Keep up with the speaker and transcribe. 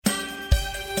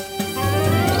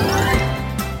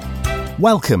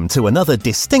Welcome to another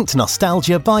Distinct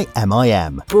Nostalgia by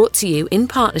MIM. Brought to you in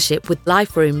partnership with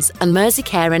Life Rooms and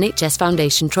Merseycare NHS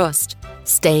Foundation Trust.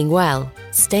 Staying well,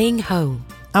 staying home.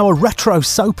 Our retro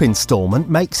soap instalment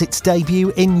makes its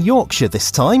debut in Yorkshire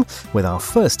this time, with our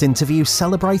first interview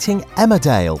celebrating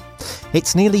Emmerdale.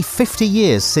 It's nearly 50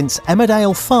 years since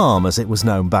Emmerdale Farm, as it was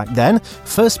known back then,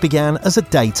 first began as a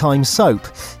daytime soap.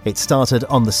 It started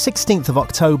on the 16th of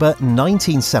October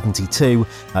 1972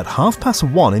 at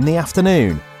 1:30 in the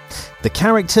afternoon. The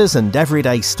characters and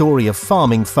everyday story of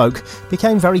farming folk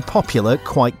became very popular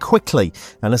quite quickly,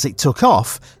 and as it took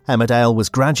off, Emmerdale was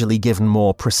gradually given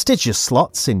more prestigious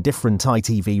slots in different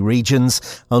ITV regions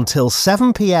until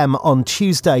 7 p.m. on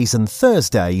Tuesdays and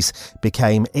Thursdays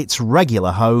became its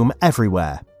regular home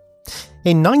everywhere.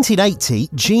 In 1980,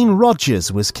 Jean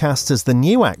Rogers was cast as the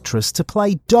new actress to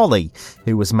play Dolly,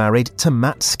 who was married to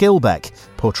Matt Skilbeck,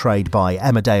 portrayed by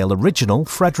Emmerdale original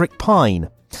Frederick Pine.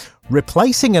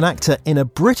 Replacing an actor in a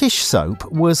British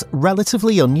soap was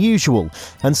relatively unusual,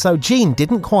 and so Jean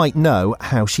didn't quite know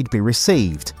how she'd be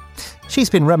received. She's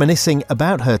been reminiscing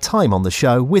about her time on the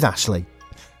show with Ashley.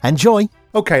 Enjoy!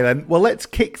 Okay then, well let's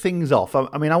kick things off.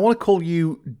 I mean, I want to call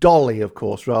you Dolly, of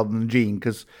course, rather than Jean,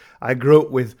 because I grew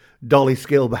up with Dolly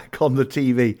Skilbeck on the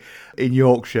TV in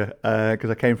Yorkshire, because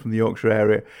I came from the Yorkshire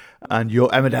area, and your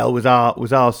Emmerdale was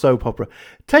our soap opera.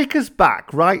 Take us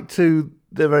back right to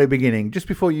the very beginning, just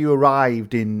before you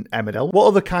arrived in Emmerdale. What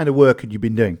other kind of work had you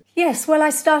been doing? Yes, well, I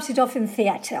started off in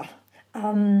theatre,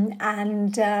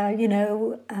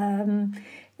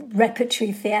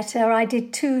 repertory theatre. I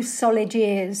did 2 solid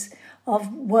years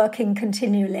of working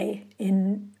continually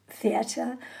in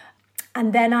theatre.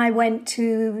 And then I went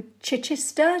to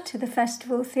Chichester, to the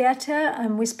Festival Theatre,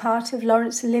 and was part of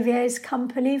Laurence Olivier's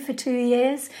company for 2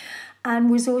 years,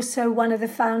 and was also one of the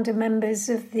founder members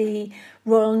of the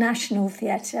Royal National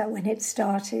Theatre when it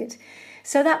started.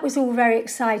 So that was all very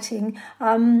exciting.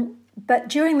 But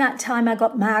during that time I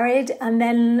got married, and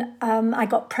then I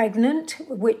got pregnant,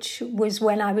 which was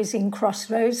when I was in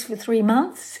Crossroads for 3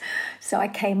 months. So I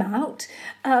came out.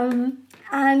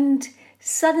 And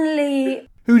suddenly...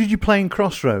 Who did you play in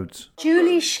Crossroads?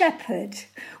 Julie Shepherd,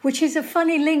 which is a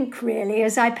funny link, really,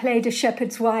 as I played a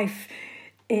shepherd's wife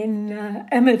in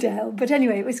Emmerdale. But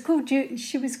anyway,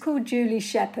 she was called Julie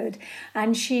Shepherd,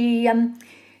 and she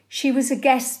was a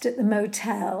guest at the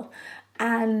motel,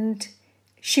 and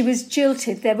she was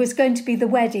jilted. There was going to be the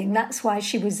wedding, that's why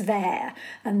she was there,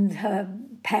 and her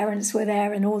parents were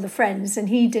there and all the friends, and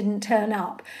he didn't turn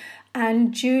up.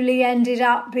 And Julie ended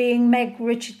up being Meg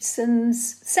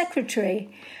Richardson's secretary.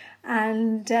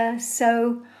 And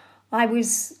so I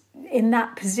was in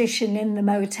that position in the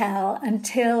motel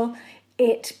until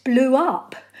it blew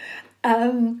up,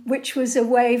 which was a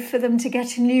way for them to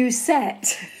get a new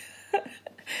set.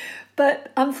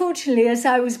 But unfortunately, as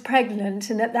I was pregnant,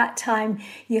 and at that time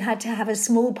you had to have a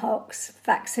smallpox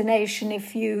vaccination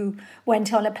if you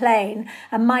went on a plane,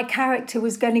 and my character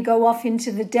was going to go off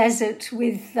into the desert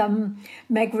with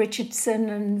Meg Richardson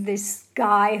and this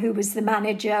guy who was the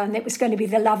manager, and it was going to be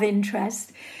the love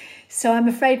interest. So I'm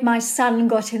afraid my son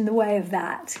got in the way of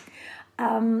that.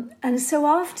 And so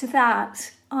after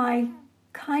that,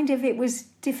 it was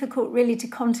difficult really to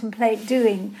contemplate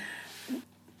doing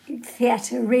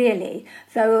theatre, really.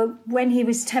 Though when he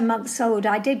was 10 months old,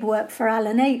 I did work for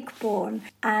Alan Ayckbourn,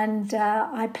 and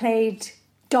I played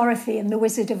Dorothy in The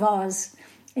Wizard of Oz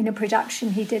in a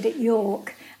production he did at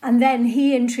York. And then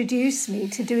he introduced me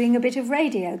to doing a bit of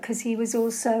radio, because he was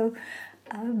also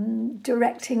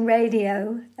directing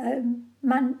radio.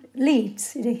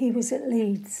 Leeds, he was at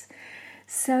Leeds.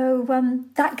 So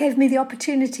that gave me the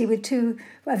opportunity with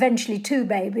eventually two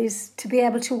babies, to be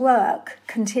able to work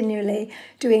continually,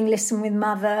 doing Listen with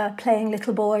Mother, playing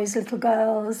little boys, little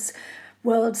girls,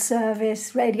 World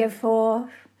Service, Radio 4,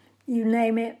 you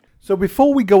name it. So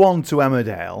before we go on to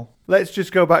Emmerdale, let's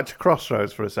just go back to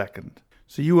Crossroads for a second.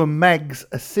 So you were Meg's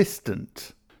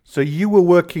assistant. So you were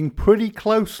working pretty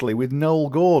closely with Noel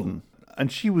Gordon. And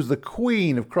she was the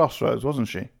queen of Crossroads, wasn't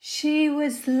she? She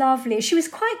was lovely. She was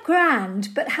quite grand.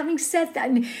 But having said that, I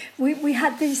mean, we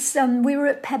had this... we were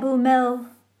at Pebble Mill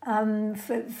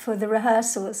for the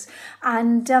rehearsals.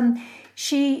 And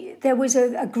there was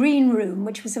a green room,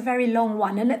 which was a very long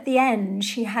one. And at the end,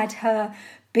 she had her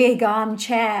big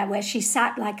armchair where she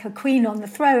sat like a queen on the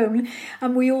throne,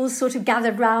 and we all sort of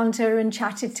gathered round her and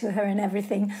chatted to her and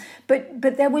everything. But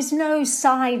there was no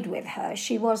side with her.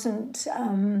 She wasn't,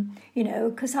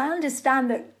 because I understand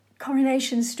that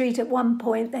Coronation Street at one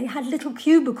point, they had little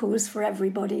cubicles for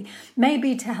everybody,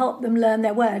 maybe to help them learn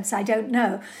their words, I don't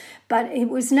know. But it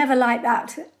was never like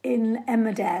that in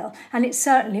Emmerdale, and it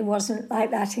certainly wasn't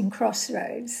like that in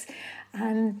Crossroads.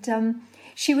 And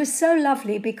she was so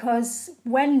lovely because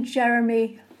when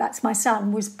Jeremy, that's my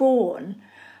son, was born,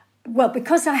 well,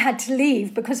 because I had to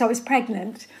leave because I was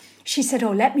pregnant, she said,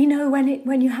 "Oh, let me know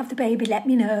when you have the baby, let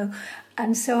me know."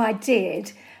 And so I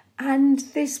did. And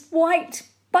this white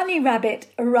bunny rabbit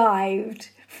arrived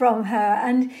from her,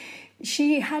 and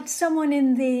she had someone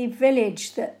in the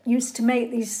village that used to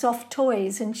make these soft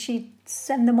toys, and she'd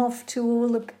send them off to all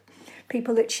the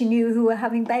people that she knew who were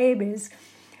having babies.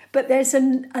 But there's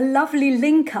a lovely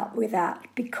link up with that,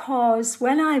 because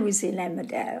when I was in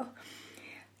Emmerdale,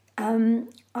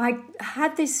 I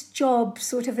had this job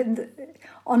sort of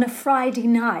on a Friday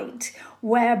night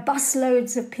where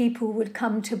busloads of people would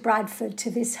come to Bradford to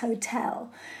this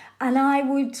hotel, and I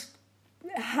would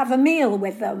have a meal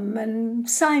with them and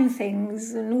sign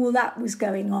things, and all that was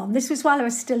going on. This was while I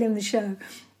was still in the show.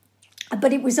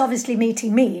 But it was obviously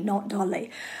meeting me, not Dolly.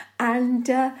 And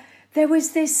there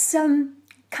was this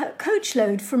coach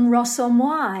load from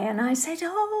Ross-on-Wye, and I said,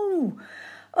 oh,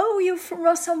 you're from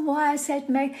Ross-on-Wye. I said,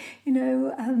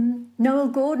 Noel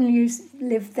Gordon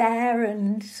lived there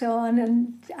and so on.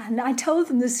 And I told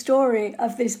them the story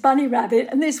of this bunny rabbit,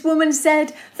 and this woman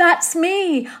said, "That's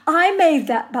me. I made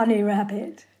that bunny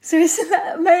rabbit." So isn't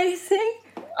that amazing?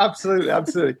 Absolutely,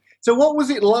 absolutely. So what was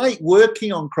it like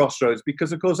working on Crossroads?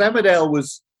 Because, of course, Emmerdale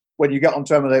was, when you got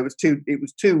onto Emmerdale, it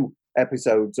was two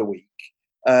episodes a week.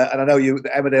 And I know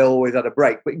Emmerdale always had a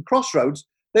break. But in Crossroads,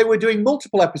 they were doing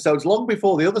multiple episodes long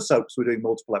before the other soaps were doing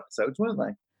multiple episodes, weren't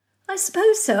they? I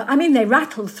suppose so. I mean, they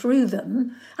rattled through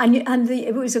them, and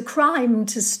it was a crime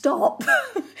to stop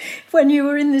when you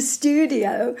were in the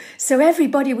studio. So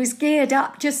everybody was geared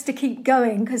up just to keep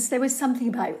going, because there was something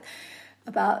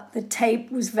about the tape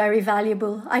was very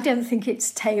valuable. I don't think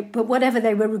it's tape, but whatever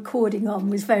they were recording on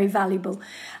was very valuable.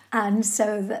 And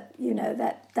so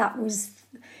that was,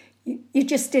 you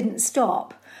just didn't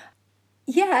stop.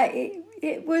 Yeah,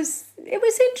 it was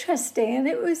interesting, and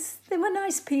they were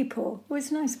nice people. It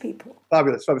was nice people.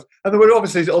 Fabulous. And there were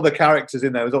obviously other characters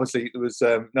in there. There was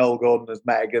Noel Gordon as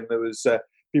Meg, and there was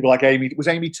people like Amy. Was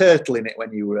Amy Turtle in it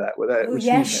when you were there? Oh,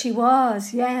 yes, she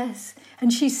was. Yes,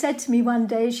 and she said to me one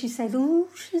day, she said, "Oh,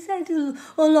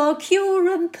 la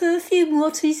cure and perfume.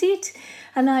 What is it?"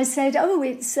 And I said, "Oh,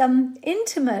 it's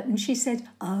intimate." And she said,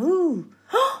 "Oh,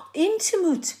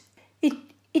 intimate.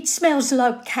 It smells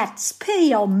like cat's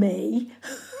pee on me."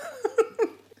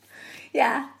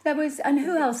 Yeah, that was. And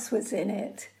who else was in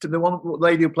it? The one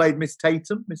lady who played Miss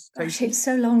Tatum. Gosh, it's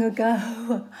so long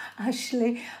ago,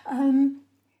 Ashley.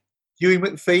 Huey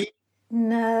McPhee.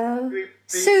 No,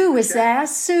 Sue was there.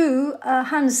 Sue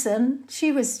Hansen.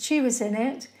 She was in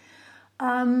it.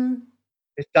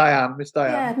 Miss Diane.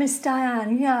 Yeah, Miss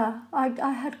Diane. Yeah,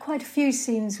 I had quite a few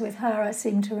scenes with her. I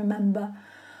seem to remember.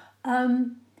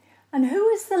 And who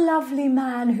was the lovely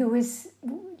man who was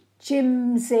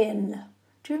Jim Zinn?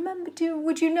 Do you remember?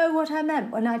 Would you know what I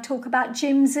meant when I talk about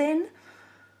Jim Zinn?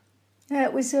 Yeah,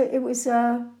 it was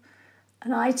an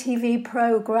ITV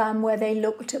programme where they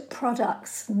looked at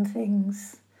products and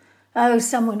things. Oh,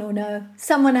 someone will know.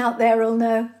 Someone out there will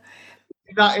know.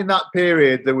 In that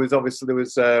period, there was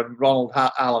Ronald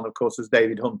Allen, of course, as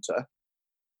David Hunter.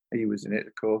 He was in it,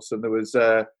 of course, and there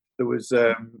was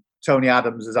Tony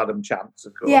Adams as Adam Chance,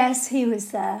 of course. Yes, he was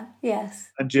there.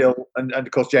 Yes. And Jill, and of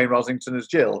course Jane Rosington as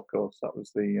Jill. Of course, that was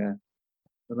the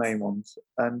main ones.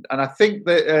 And I think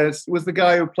that was the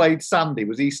guy who played Sandy.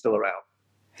 Was he still around?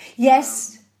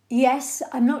 Yes.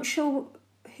 I'm not sure.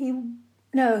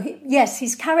 Yes,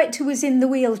 his character was in the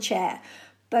wheelchair,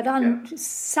 but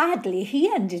sadly he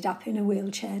ended up in a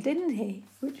wheelchair, didn't he?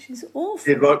 Which is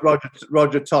awful.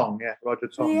 Roger Tong, yeah, Roger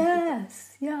Tong.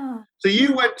 Yes, yeah. So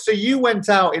you went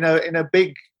out in a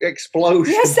big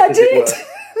explosion. Yes, I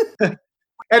did.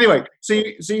 Anyway, so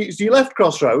you left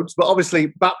Crossroads, but obviously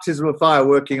Baptism of Fire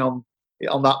working on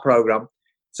that programme.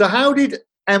 So how did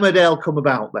Emmerdale come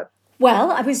about then?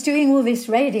 Well, I was doing all this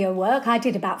radio work. I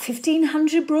did about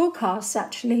 1,500 broadcasts,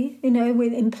 actually,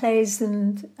 in plays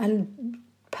and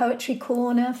Poetry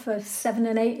Corner for 7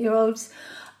 and 8 year olds.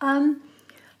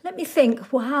 Let me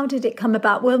think. Well, how did it come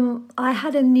about? Well, I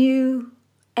had a new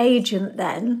agent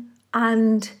then,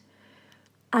 and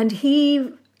he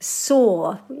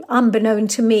saw, unbeknown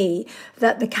to me,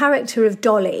 that the character of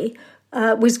Dolly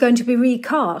was going to be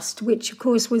recast, which of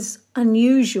course was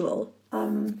unusual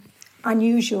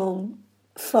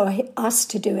for us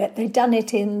to do it. They'd done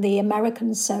it in the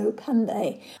American soap, hadn't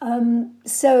they?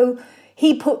 So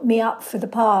he put me up for the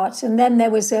part, and then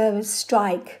there was a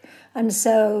strike, and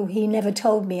so he never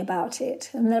told me about it.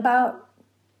 And about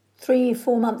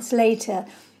 3-4 months later,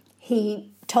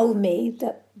 he told me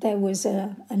that there was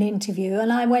an interview,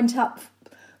 and I went up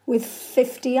with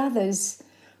 50 others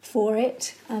for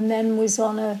it, and then was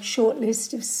on a short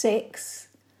list of 6.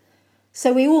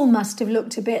 So we all must have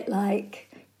looked a bit like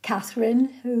Catherine,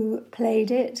 who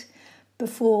played it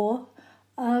before.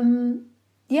 And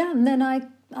then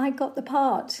I got the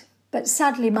part. But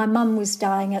sadly, my mum was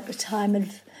dying at the time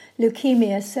of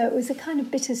leukemia, so it was a kind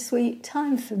of bittersweet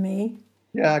time for me.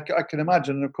 Yeah, I can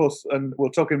imagine. And of course, and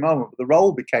we'll talk in a moment, but the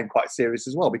role became quite serious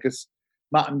as well, because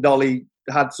Matt and Dolly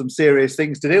had some serious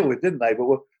things to deal with, didn't they? But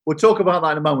we'll talk about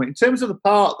that in a moment. In terms of the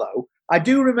part, though, I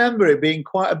do remember it being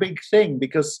quite a big thing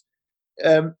because,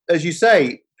 as you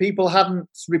say, people hadn't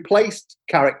replaced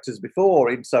characters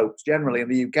before in soaps generally in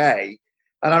the UK.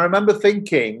 And I remember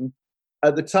thinking,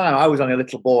 at the time, I was only a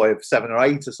little boy of 7 or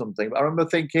 8 or something, but I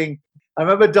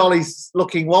remember Dolly's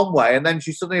looking one way and then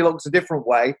she suddenly looks a different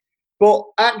way. But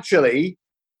actually,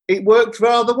 it worked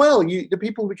rather well. The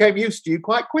people became used to you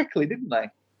quite quickly, didn't they?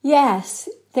 Yes,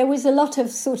 there was a lot of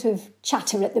sort of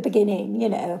chatter at the beginning,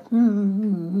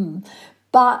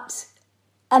 But,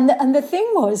 and the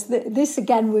thing was that this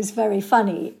again was very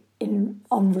funny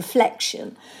on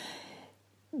reflection.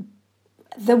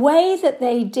 The way that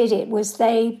they did it was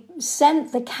they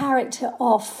sent the character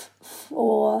off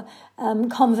for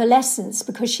convalescence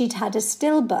because she'd had a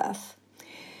stillbirth.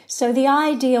 So the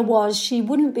idea was she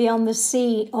wouldn't be on the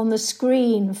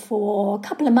screen for a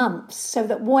couple of months, so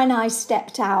that when I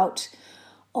stepped out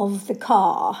of the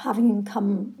car, having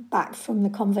come back from the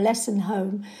convalescent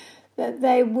home, that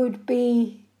they would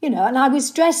be, and I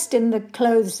was dressed in the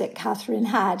clothes that Catherine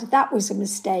had. That was a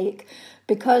mistake,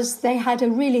 because they had a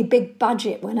really big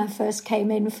budget when I first came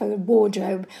in for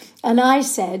wardrobe. And I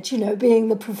said, being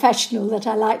the professional that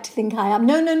I like to think I am,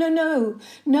 no,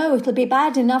 it'll be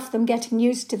bad enough them getting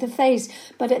used to the face,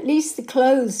 but at least the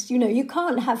clothes, you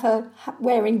can't have her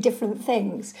wearing different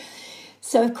things.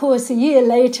 So, of course, a year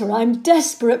later, I'm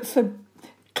desperate for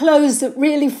clothes that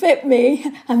really fit me,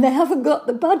 and they haven't got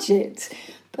the budget.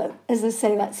 But as I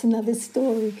say, that's another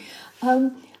story.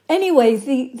 Anyway,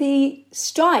 the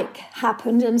strike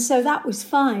happened, and so that was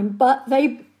fine. But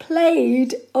they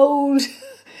played old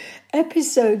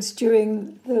episodes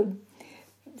during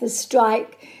the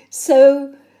strike.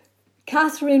 So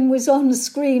Catherine was on the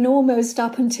screen almost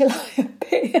up until I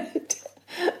appeared.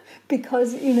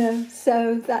 Because,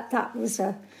 so that was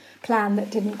a plan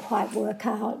that didn't quite work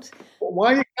out.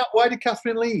 Why did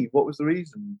Catherine leave? What was the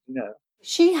reason?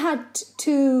 She had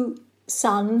 2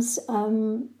 sons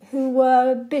who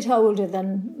were a bit older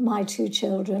than my 2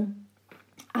 children,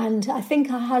 and I think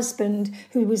her husband,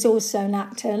 who was also an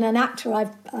actor, and an actor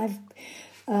I've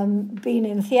been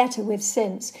in theatre with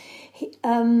since,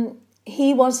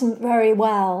 he wasn't very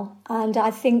well, and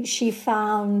I think she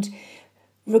found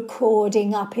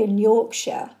recording up in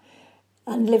Yorkshire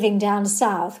and living down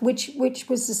south, which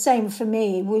was the same for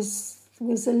me, was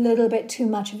a little bit too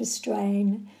much of a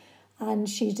strain. And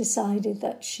she decided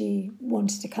that she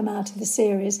wanted to come out of the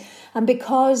series. And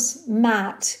because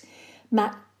Matt,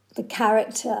 the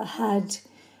character, had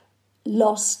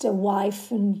lost a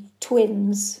wife and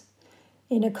twins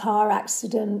in a car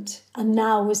accident and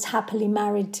now was happily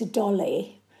married to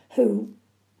Dolly, who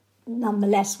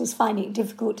nonetheless was finding it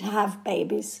difficult to have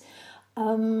babies,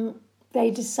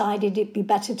 they decided it'd be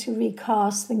better to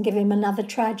recast than give him another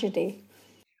tragedy.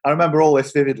 I remember all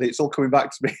this vividly. It's all coming back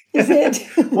to me. Is it?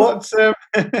 So,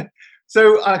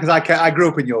 because I grew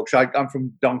up in Yorkshire. I'm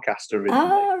from Doncaster originally.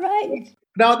 Ah, right.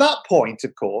 Now, at that point,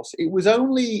 of course, it was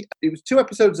 2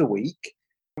 episodes a week.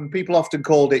 And people often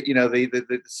called it,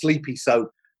 the sleepy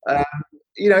soap.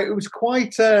 It was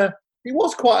quite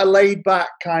a laid back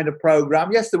kind of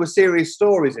program. Yes, there were serious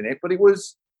stories in it, but it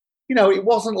was, it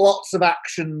wasn't lots of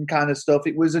action kind of stuff.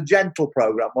 It was a gentle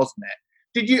program, wasn't it?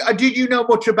 Did you know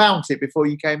much about it before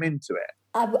you came into it?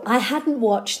 I hadn't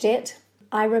watched it.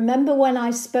 I remember when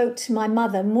I spoke to my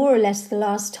mother, more or less the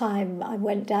last time I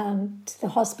went down to the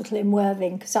hospital in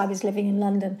Worthing, because I was living in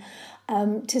London,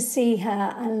 to see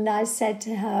her, and I said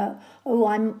to her, "Oh,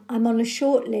 I'm on a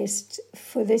short list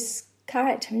for this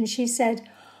character," and she said,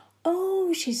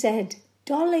 "Oh," she said,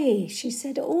 "Dolly." She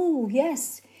said, "Oh,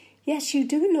 yes, you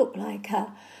do look like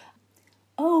her."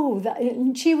 Oh,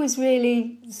 and she was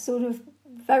really sort of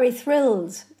very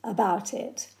thrilled about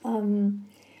it.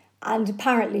 And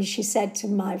apparently she said to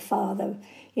my father,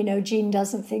 Jean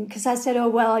doesn't think, because I said, oh,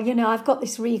 well, I've got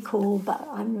this recall, but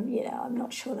I'm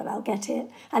not sure that I'll get it.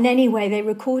 And anyway, they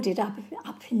recorded up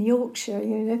in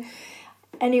Yorkshire,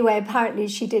 Anyway, apparently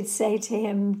she did say to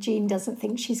him, Jean doesn't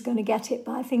think she's going to get it,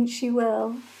 but I think she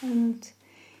will. And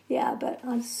yeah, but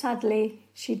sadly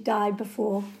she died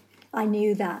before I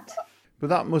knew that. But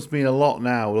that must mean a lot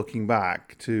now, looking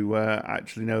back, to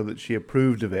actually know that she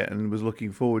approved of it and was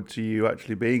looking forward to you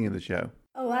actually being in the show.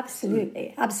 Oh,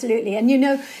 absolutely, absolutely. And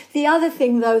the other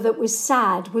thing, though, that was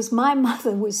sad was my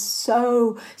mother was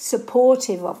so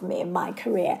supportive of me in my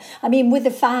career. I mean, with the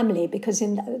family, because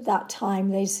in that time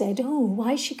they said, oh,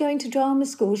 why is she going to drama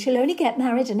school? She'll only get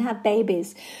married and have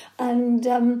babies. And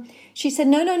she said,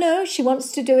 no, she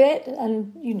wants to do it.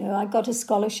 And, I got a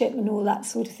scholarship and all that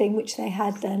sort of thing, which they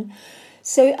had then.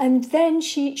 So, and then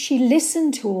she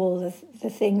listened to all the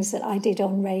things that I did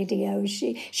on radio.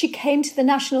 She came to the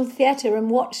National Theatre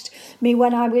and watched me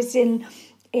when I was in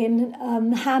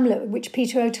Hamlet, which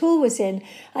Peter O'Toole was in.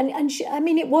 And she, I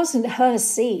mean, it wasn't her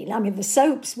scene. I mean, the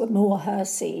soaps were more her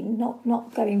scene,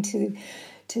 not going to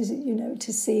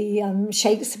see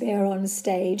Shakespeare on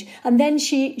stage. And then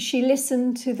she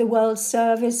listened to the World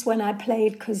Service when I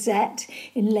played Cosette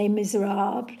in Les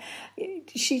Miserables.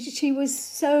 She was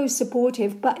so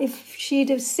supportive, but if she'd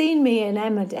have seen me in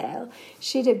Emmerdale,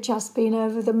 she'd have just been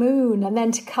over the moon. And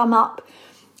then to come up,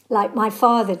 like my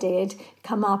father did,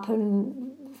 come up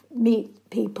and meet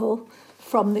people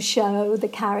from the show, the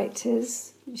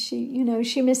characters,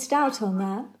 she missed out on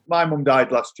that. My mum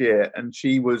died last year, and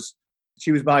she was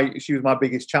my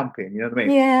biggest champion. You know what I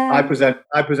mean? Yeah.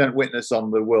 I present Witness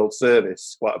on the World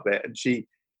Service quite a bit, and she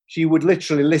would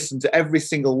literally listen to every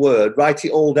single word, write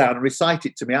it all down, and recite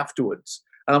it to me afterwards.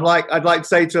 And I'd like to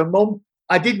say to her, Mum,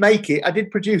 I did make it, I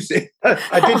did produce it,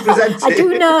 I did present it. I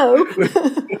do know.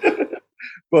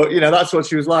 But that's what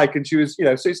she was like, and she was,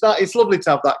 so it's lovely to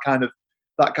have that kind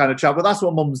of chat. But that's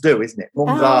what mums do, isn't it?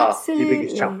 Mums are your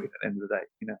biggest champion at the end of the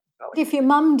day. If your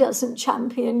mum doesn't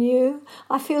champion you,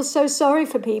 I feel so sorry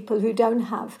for people who don't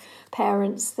have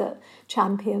parents that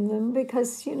champion them,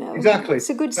 because exactly, it's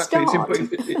a good start.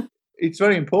 It's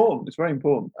very important. It's very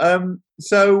important.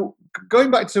 So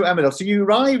going back to Emmerdale, so you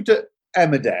arrived at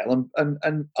Emmerdale,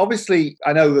 and obviously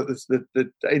I know that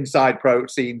the inside pro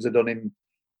scenes are done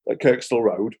at Kirkstall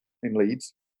Road in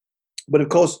Leeds, but of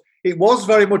course it was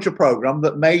very much a programme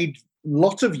that made a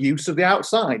lot of use of the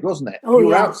outside, wasn't it? Oh, you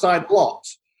were yeah. outside a lot,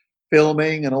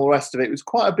 filming and all the rest of it. It was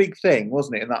quite a big thing,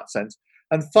 wasn't it, in that sense?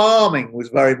 And farming was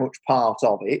very much part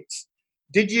of it.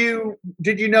 Did you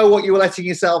know what you were letting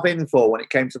yourself in for when it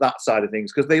came to that side of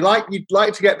things? Because you'd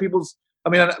like to get people's, I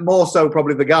mean, more so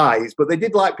probably the guys, but they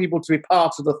did like people to be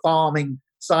part of the farming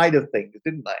side of things,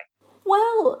 didn't they?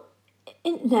 Well,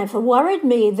 it never worried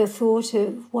me, the thought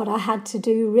of what I had to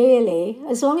do, really.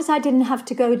 As long as I didn't have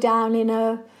to go down in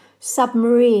a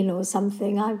submarine or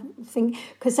something, I think,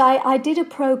 because I did a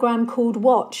programme called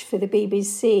Watch for the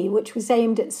BBC, which was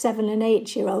aimed at 7 and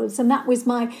 8 year olds, and that was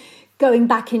my going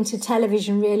back into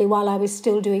television really while I was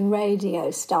still doing radio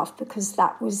stuff, because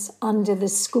that was under the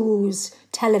school's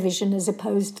television as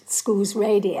opposed to the school's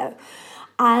radio.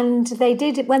 And they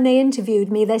did, when they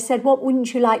interviewed me, they said, what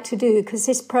wouldn't you like to do? Because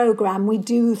this programme, we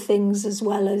do things as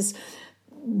well as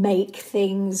make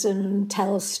things and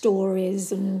tell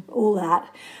stories and all that.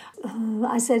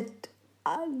 I said,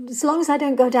 as long as I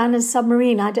don't go down a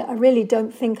submarine, I really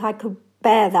don't think I could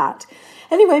bear that.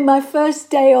 Anyway, my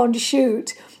first day on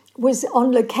shoot was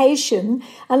on location,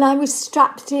 and I was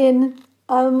strapped in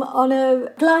on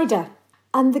a glider.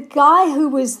 And the guy who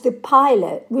was the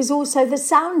pilot was also the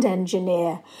sound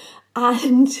engineer.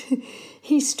 And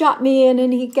he strapped me in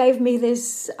and he gave me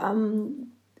this,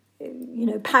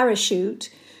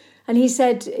 parachute. And he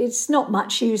said, it's not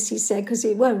much use, he said, because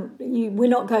we're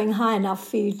not going high enough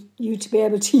for you to be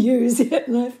able to use it.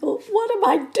 And I thought, what am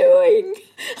I doing?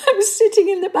 I was sitting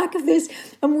in the back of this,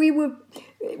 and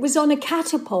it was on a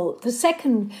catapult. The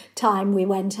second time we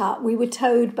went up, we were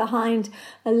towed behind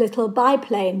a little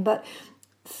biplane. But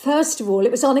first of all,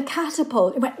 it was on a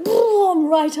catapult. It went boom,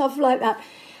 right off like that.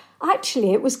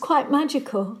 Actually, it was quite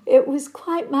magical. It was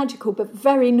quite magical, but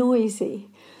very noisy.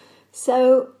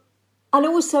 So... And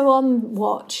also on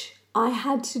Watch, I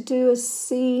had to do a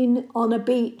scene on a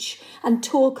beach and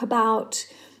talk about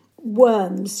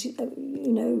worms,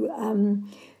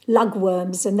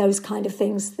 lugworms and those kind of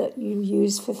things that you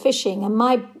use for fishing. And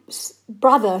my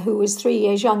brother, who was 3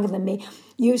 years younger than me,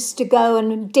 used to go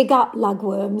and dig up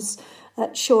lugworms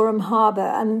at Shoreham Harbour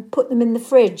and put them in the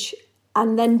fridge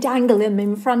and then dangle them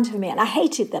in front of me. And I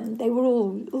hated them. They were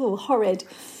all horrid.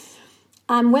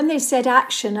 And when they said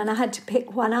action and I had to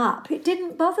pick one up, it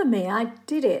didn't bother me. I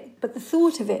did it. But the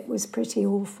thought of it was pretty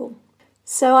awful.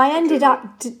 So I ended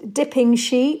up dipping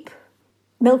sheep,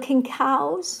 milking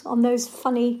cows on those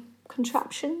funny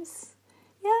contraptions.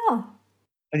 Yeah.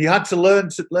 And you had to learn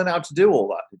how to do all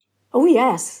that, did you? Oh,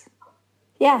 yes.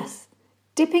 Yes.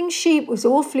 Dipping sheep was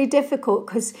awfully difficult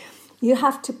because you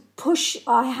have to push.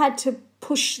 I had to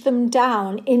push them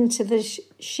down into the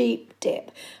sheep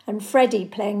dip, and Freddie,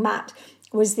 playing Matt,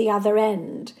 was the other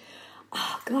end.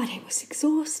 Oh, God, it was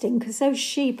exhausting because those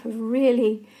sheep are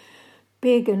really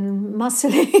big and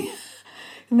muscly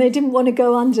and they didn't want to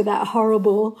go under that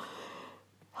horrible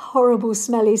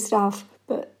smelly stuff.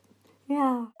 But,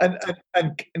 yeah.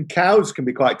 And cows can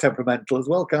be quite temperamental as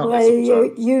well, can't Well, they?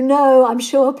 you know, I'm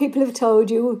sure people have told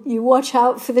you, you watch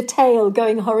out for the tail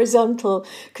going horizontal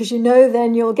because you know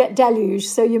then you'll get deluged,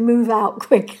 so you move out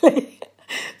quickly.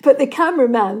 But the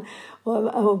cameraman...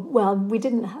 Well, we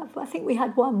didn't have, I think we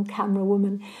had one camera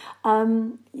woman,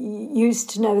 used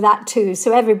to know that too.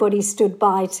 So everybody stood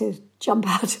by to jump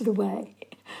out of the way.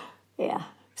 Yeah.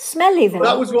 Smelly though.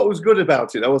 That was what was good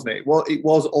about it, though, wasn't it? Well, it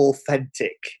was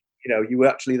authentic. You know, you were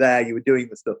actually there, you were doing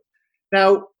the stuff.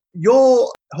 Now,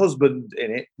 your husband in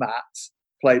it, Matt,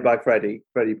 played by Freddie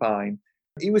Pine,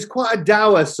 he was quite a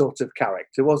dour sort of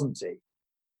character, wasn't he?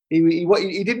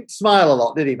 He didn't smile a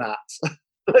lot, did he, Matt?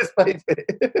 Let's face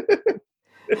it.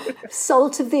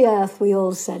 Salt of the earth, we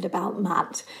all said about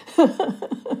Matt.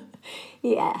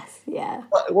 Yes, yeah.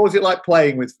 What was it like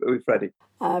playing with Freddie?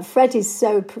 Freddie's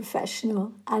so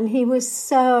professional, and he was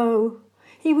so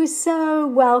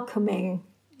welcoming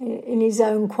in his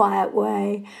own quiet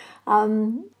way.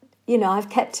 You know, I've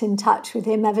kept in touch with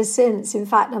him ever since. In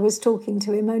fact, I was talking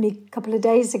to him only a couple of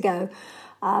days ago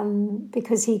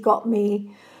because he got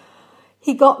me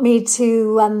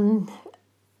to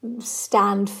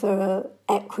stand for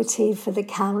equity for the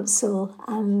council,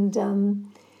 and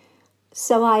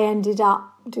so I ended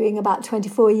up doing about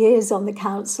 24 years on the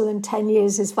council and 10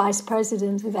 years as vice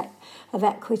president of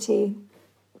equity,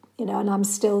 you know, and I'm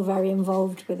still very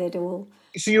involved with it all.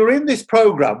 So you were in this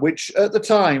programme, which at the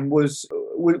time was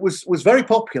very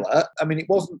popular. I mean, it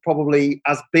wasn't probably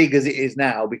as big as it is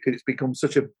now because it's become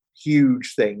such a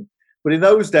huge thing. But in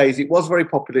those days, it was very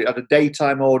popular. It had a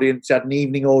daytime audience, it had an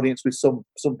evening audience with some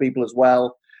people as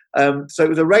well. So it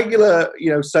was a regular, you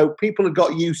know, so people had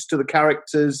got used to the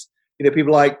characters, you know,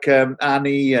 people like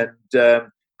Annie and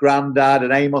Grandad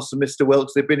and Amos and Mr.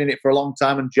 Wilkes. They've been in it for a long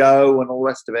time, and Joe and all the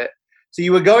rest of it. So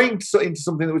you were going into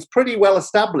something that was pretty well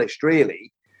established,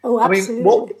 really. Oh, absolutely. I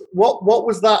mean, what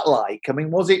was that like? I mean,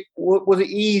 was it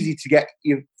easy to get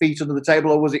your feet under the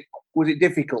table, or was it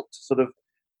difficult to sort of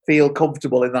feel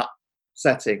comfortable in that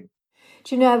setting?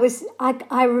 Do you know,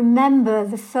 I remember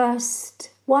the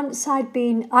first, once I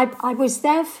was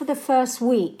there for the first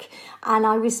week, and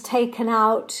I was taken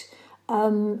out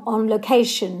on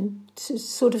location to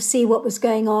sort of see what was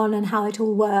going on and how it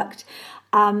all worked.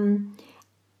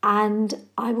 And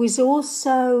I was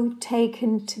also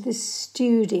taken to the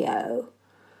studio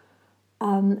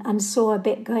and saw a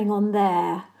bit going on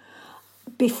there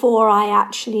before I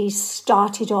actually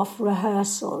started off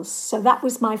rehearsals. So that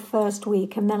was my first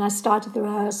week, and then I started the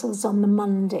rehearsals on the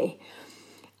Monday.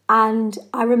 And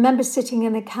I remember sitting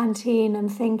in the canteen and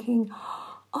thinking,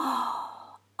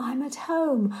 oh, I'm at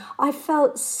home. I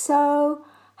felt so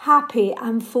happy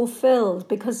and fulfilled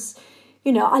because,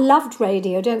 you know, I loved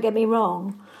radio, don't get me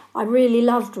wrong. I really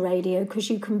loved radio because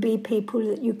you can be people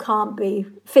that you can't be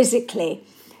physically,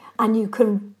 and you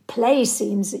can play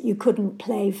scenes that you couldn't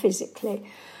play physically.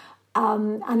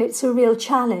 And it's a real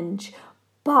challenge.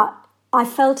 But I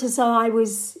felt as though I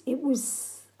was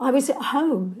at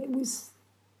home.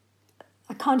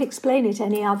 I can't explain it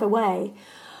any other way.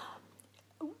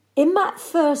 In that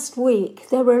first week,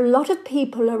 there were a lot of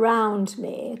people around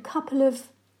me, a couple of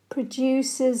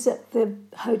producers at the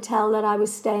hotel that I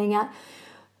was staying at,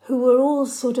 who were all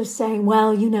sort of saying,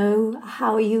 well, you know,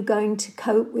 how are you going to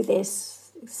cope with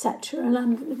this, etc. And I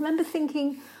remember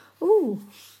thinking,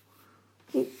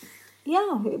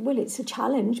 it's a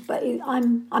challenge, but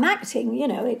I'm acting, you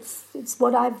know, it's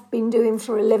what I've been doing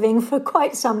for a living for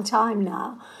quite some time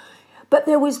now. But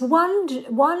there was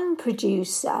one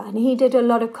producer, and he did a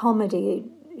lot of comedy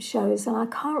shows, and I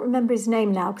can't remember his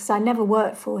name now because I never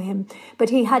worked for him, but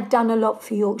he had done a lot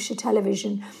for Yorkshire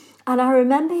Television. And I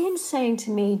remember him saying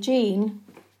to me, Jean,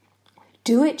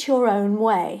 do it your own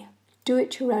way. Do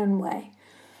it your own way.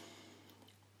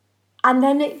 And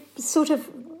then it sort of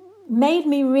made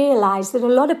me realise that a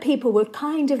lot of people were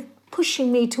kind of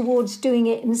pushing me towards doing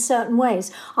it in certain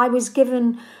ways. I was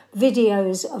given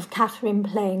videos of Catherine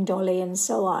playing Dolly and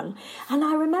so on. And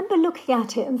I remember looking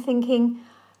at it and thinking,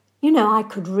 you know, I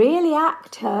could really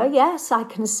act her. Yes, I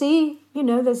can see, you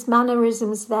know, there's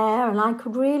mannerisms there, and I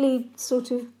could really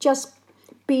sort of just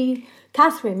be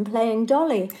Catherine playing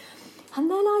Dolly. And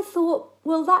then I thought,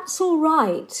 well, that's all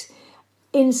right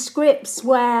in scripts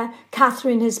where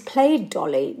Catherine has played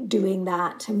Dolly doing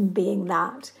that and being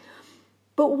that.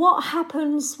 But what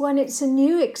happens when it's a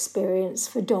new experience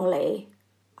for Dolly?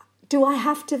 do I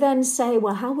have to then say,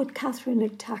 well, how would Catherine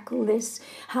tackle this?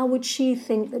 How would she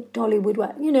think that Dolly would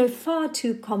work? Far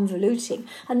too convoluting.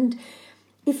 And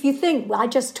if you think, well, I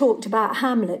just talked about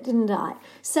Hamlet, didn't I?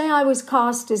 Say I was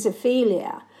cast as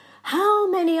Ophelia.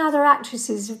 How many other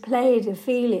actresses have played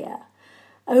Ophelia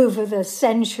over the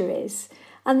centuries?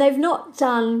 And they've not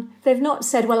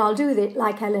said, well, I'll do it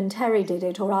like Ellen Terry did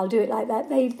it, or I'll do it like that.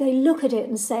 They look at it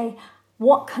and say,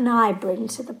 what can I bring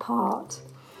to the part?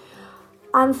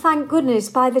 And thank goodness,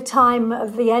 by the time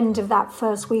of the end of that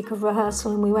first week of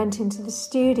rehearsal and we went into the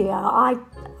studio,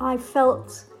 I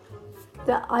felt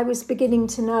that I was beginning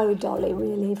to know Dolly,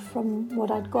 really, from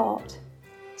what I'd got.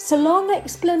 It's a long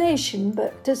explanation,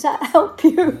 but does that help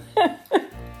you?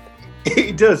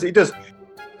 It does.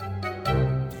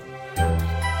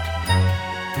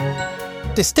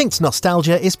 Distinct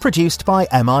Nostalgia is produced by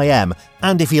MIM,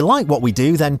 and if you like what we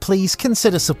do, then please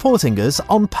consider supporting us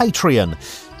on Patreon.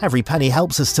 Every penny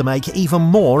helps us to make even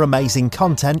more amazing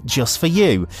content just for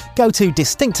you. Go to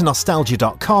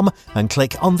distinctnostalgia.com and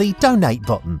click on the donate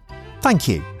button. Thank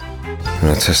you.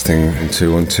 Testing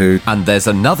 2 1 2. And there's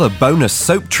another bonus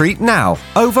soap treat now,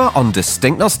 over on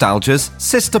Distinct Nostalgia's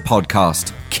sister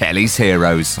podcast, Kelly's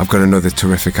Heroes. I've got another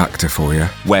terrific actor for you.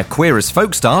 Where Queer as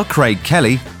Folk star Craig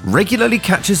Kelly regularly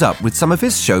catches up with some of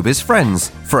his showbiz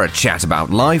friends for a chat about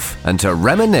life and to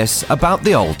reminisce about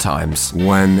the old times.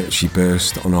 When she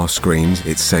burst on our screens,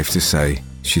 it's safe to say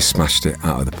she smashed it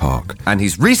out of the park. And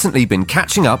he's recently been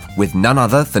catching up with none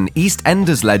other than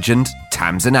EastEnders legend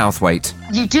Tamsin Outhwaite.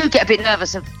 You do get a bit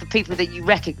nervous of the people that you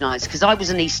recognise, because I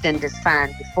was an EastEnders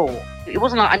fan before. It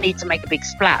wasn't like I need to make a big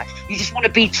splash. You just want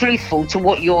to be truthful to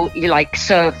what you like,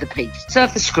 serve the piece,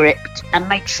 serve the script, and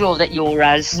make sure that you're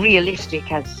as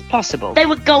realistic as possible. They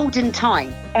were golden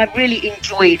time. I really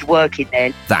enjoyed working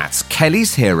there. That's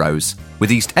Kelly's Heroes,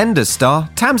 with EastEnders star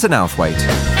Tamsin Outhwaite.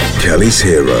 Kelly's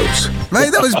Heroes.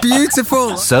 Mate, that was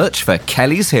beautiful. Search for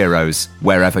Kelly's Heroes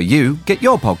wherever you get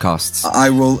your podcasts. I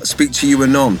will speak to you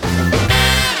anon.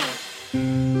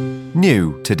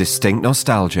 New to Distinct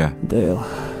Nostalgia. Dale,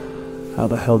 how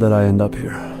the hell did I end up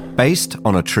here? Based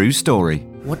on a true story.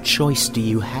 What choice do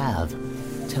you have?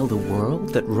 Tell the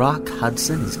world that Rock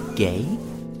Hudson is gay?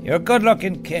 You're a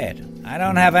good-looking kid. I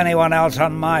don't have anyone else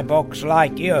on my books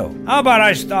like you. How about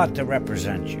I start to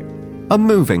represent you? A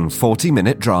moving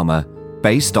 40-minute drama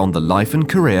based on the life and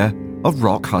career of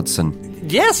Rock Hudson.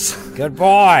 Yes! Good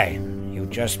boy. You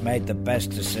just made the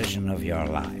best decision of your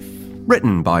life.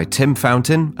 Written by Tim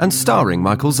Fountain and starring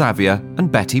Michael Xavier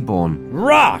and Betty Bourne.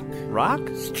 Rock! Rock?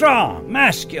 Strong,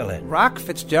 masculine. Rock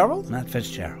Fitzgerald? Not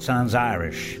Fitzgerald. Sounds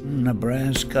Irish.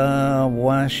 Nebraska,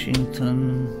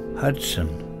 Washington,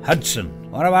 Hudson. Hudson.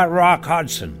 What about Rock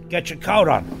Hudson? Get your coat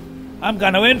on. I'm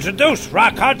going to introduce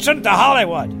Rock Hudson to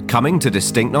Hollywood. Coming to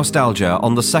Distinct Nostalgia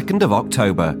on the 2nd of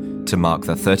October to mark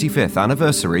the 35th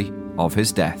anniversary of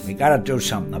his death. We got to do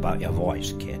something about your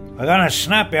voice, kid. We're going to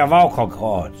snap your vocal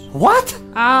cords. What?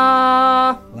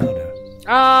 Louder.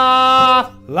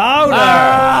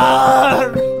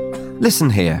 Louder! Listen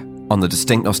here on the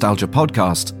Distinct Nostalgia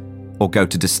podcast or go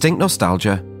to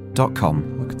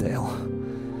distinctnostalgia.com. Look, Dale,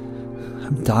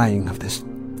 I'm dying of this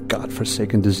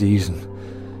godforsaken disease, and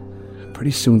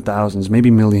pretty soon thousands,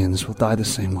 maybe millions, will die the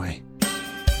same way.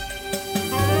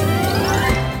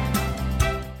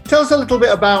 Tell us a little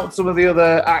bit about some of the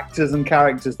other actors and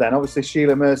characters then. Obviously,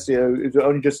 Sheila Mercier, who's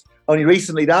only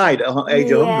recently died at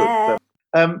age 100.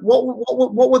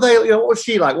 What were they? What was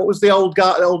she like? What was the old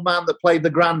man that played the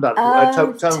granddad?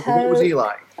 Toke. What was he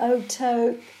like? Oh,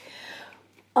 Toke.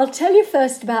 I'll tell you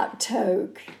first about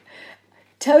Toke.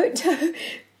 Toke.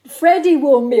 Freddie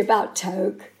warned me about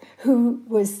Toke, who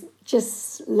was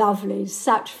just lovely,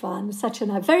 such fun, such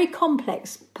a very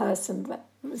complex person, but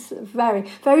was very,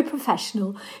 very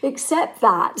professional. Except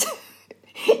that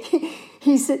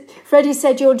Freddie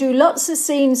said, "You'll do lots of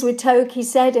scenes with Toke," he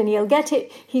said, "and he'll get it."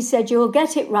 He said, "You'll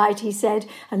get it right," he said,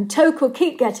 "and Toke will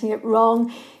keep getting it wrong,"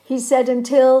 he said,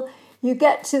 "until you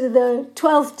get to the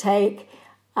 12th take,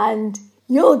 and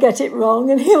you'll get it wrong,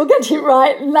 and he'll get it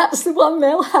right, and that's the one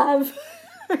they'll have."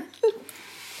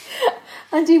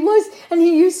 And he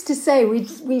used to say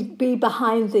we'd be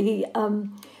behind the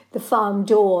farm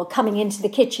door coming into the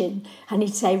kitchen, and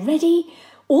he'd say, "Ready?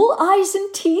 All eyes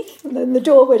and teeth," and then the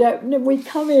door would open and we'd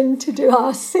come in to do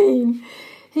our scene.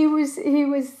 He was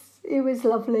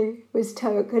lovely, was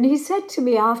Toke. And he said to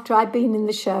me after I'd been in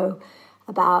the show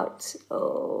about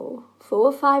 4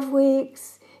 or 5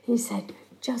 weeks, he said,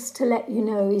 "Just to let you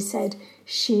know," he said,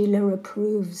 "Sheila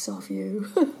approves of you."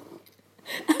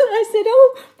 And I said,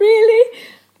 "Oh, really?"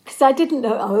 Because I didn't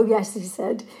know. "Oh, yes," he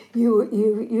said, you were,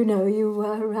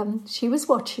 she was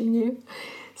watching you."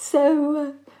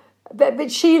 So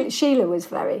But Sheila was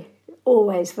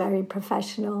always very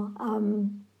professional.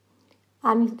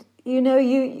 And, you know,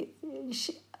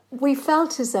 we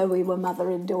felt as though we were mother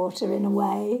and daughter in a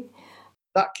way.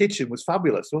 That kitchen was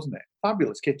fabulous, wasn't it?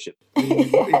 Fabulous kitchen.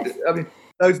 I mean,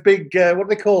 those big, what do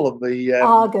they call them? The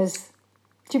Argas.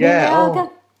 Do you mean the Arga?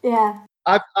 Yeah.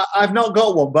 I've not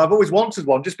got one, but I've always wanted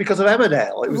one just because of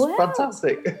Emmerdale. It was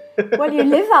fantastic. Well, you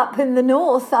live up in the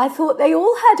north. I thought they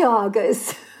all had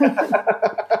Argas.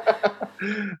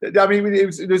 I mean,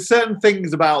 there's certain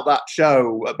things about that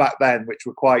show back then which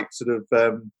were quite sort of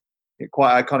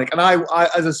quite iconic. And I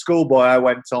as a schoolboy, I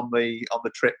went on the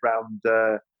trip round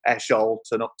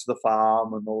Esholt and up to the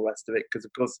farm and all the rest of it, because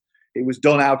of course it was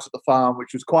done out at the farm,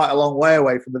 which was quite a long way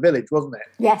away from the village, wasn't it?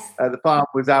 Yes. The farm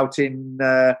was out in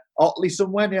Otley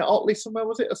somewhere, near Otley somewhere,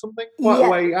 was it, or something? Quite a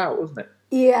way out, wasn't it?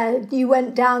 Yeah, you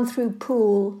went down through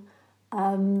Poole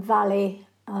Valley.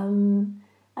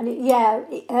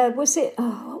 Was it?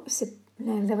 Oh, what was it?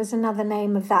 No, there was another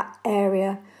name of that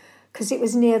area, because it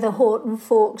was near the Horton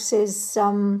Fawkes'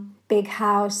 big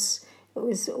house. It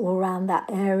was all around that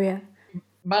area.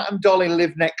 Matt and Dolly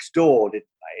lived next door, didn't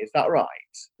they? Is that right?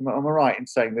 Am I right in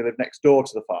saying they lived next door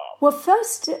to the farm? Well,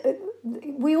 first,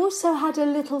 we also had a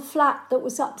little flat that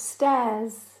was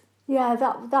upstairs. Yeah,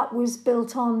 that was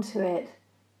built onto it.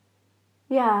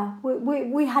 Yeah,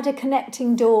 we had a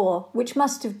connecting door, which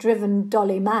must have driven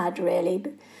Dolly mad, really.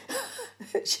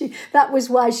 That was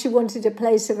why she wanted a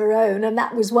place of her own, and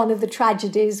that was one of the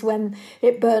tragedies when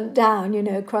it burnt down, you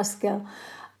know, Crossgill.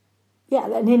 Yeah,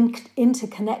 an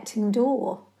interconnecting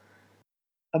door.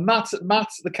 And Matt,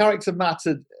 the character Matt,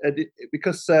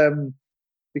 because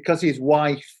his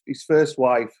wife, his first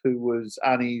wife, who was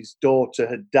Annie's daughter,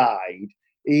 had died,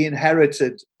 he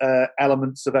inherited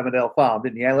elements of Emmerdale Farm,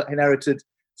 didn't he? He inherited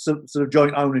some sort of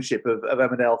joint ownership of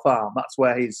Emmerdale Farm. That's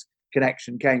where his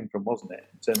connection came from, wasn't it?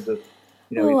 In terms of,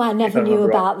 you know. Oh, I never knew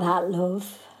about that,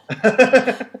 love.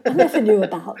 I never knew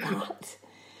about that.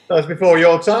 That was before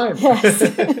your time. Yes.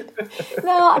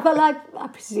 No, but I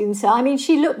presume so. I mean,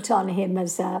 she looked on him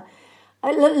as a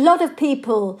lot of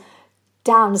people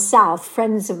down south,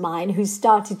 friends of mine, who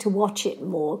started to watch it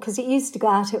more, because it used to go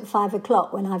out at 5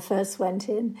 o'clock when I first went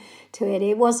in to it.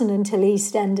 It wasn't until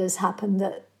EastEnders happened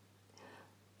that,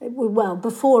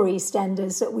 before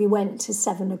EastEnders, that we went to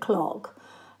 7 o'clock.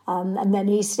 And then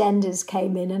EastEnders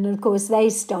came in, and of course they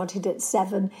started at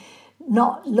 7,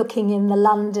 not looking in the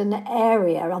London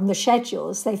area on the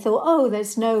schedules. They thought, oh,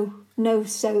 there's no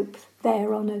soap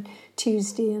there on a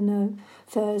Tuesday and a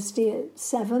Thursday at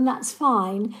 7, that's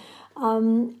fine.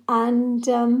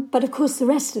 But of course the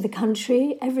rest of the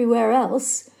country, everywhere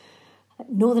else,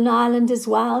 Northern Ireland as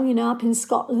well, you know, up in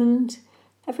Scotland,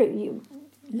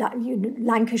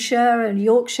 Lancashire and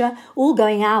Yorkshire, all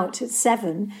going out at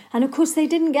 7. And of course they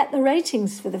didn't get the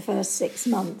ratings for the first 6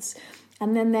 months.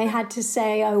 And then they had to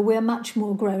say, oh, we're much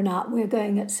more grown up, we're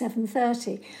going at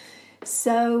 7:30.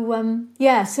 So,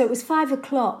 so it was 5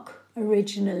 o'clock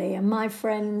originally, and my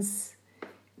friends,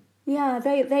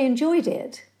 they enjoyed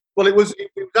it. Well, it was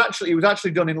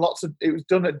actually done in lots of. It was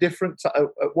done at different at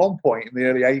one point in the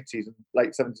early 80s and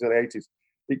late 70s, early 80s.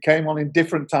 It came on in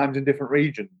different times in different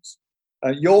regions.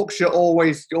 Yorkshire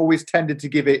always tended to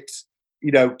give it,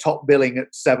 you know, top billing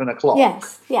at 7 o'clock.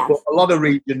 Yes. But a lot of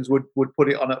regions would put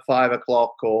it on at 5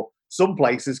 o'clock, or some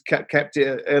places kept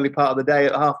it early part of the day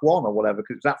at 1:30 or whatever,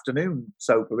 because it was afternoon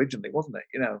soap originally, wasn't it?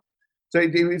 You know, so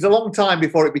it was a long time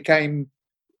before it became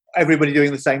everybody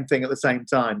doing the same thing at the same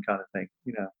time, kind of thing.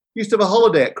 You know, used to have a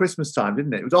holiday at Christmas time,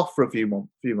 didn't it? It was off for a few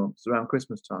months around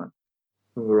Christmas time.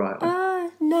 We were right.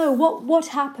 No, what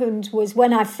happened was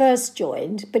when I first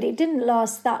joined, but it didn't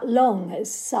last that long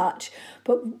as such.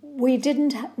 But we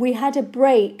had a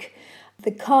break.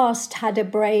 The cast had a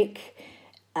break.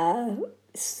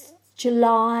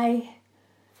 July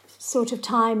sort of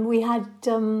time. We had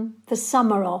the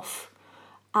summer off,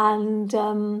 and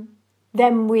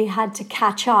then we had to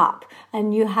catch up,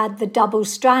 and you had the double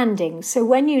stranding. So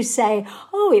when you say,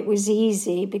 oh, it was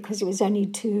easy because it was only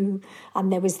 2 and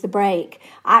there was the break,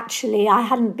 actually I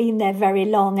hadn't been there very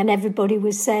long, and everybody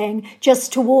was saying,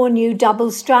 just to warn you,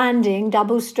 double stranding.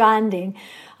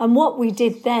 And what we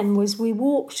did then was we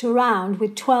walked around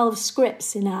with 12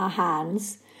 scripts in our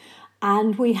hands,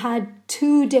 and we had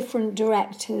 2 different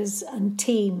directors and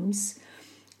teams.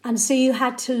 And so you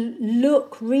had to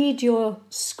read your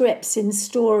scripts in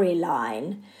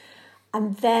storyline,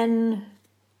 and then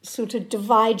sort of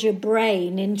divide your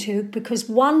brain into, because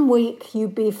 1 week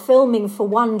you'd be filming for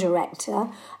one director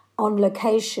on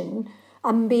location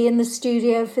and be in the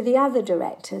studio for the other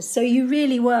director. So you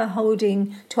really were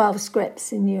holding 12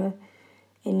 scripts in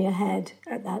in your head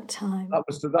at that time. That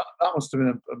must have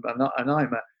been a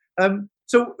nightmare.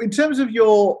 So in terms of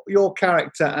your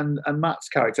character and Matt's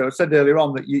character, I said earlier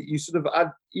on that you sort of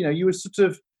had, you were sort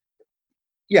of,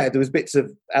 there was bits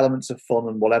of elements of fun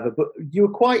and whatever, but you were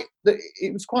quite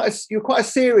a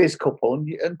serious couple,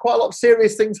 and quite a lot of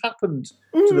serious things happened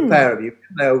to the pair of you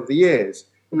over the years.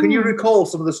 Can you recall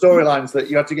some of the storylines that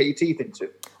you had to get your teeth into?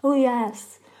 Oh,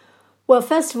 yes. Well,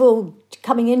 first of all,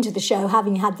 coming into the show,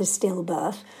 having had the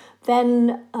stillbirth,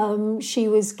 then she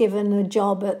was given a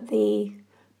job at the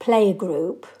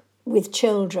playgroup with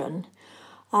children.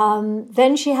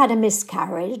 Then she had a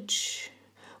miscarriage,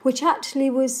 which actually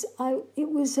was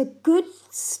a good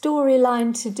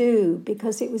storyline to do,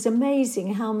 because it was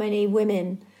amazing how many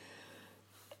women,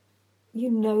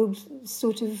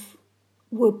 sort of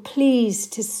were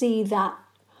pleased to see that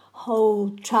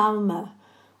whole trauma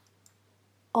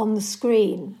on the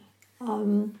screen.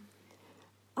 And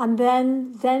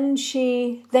then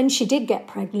she did get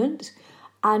pregnant.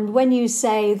 And when you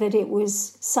say that it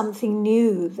was something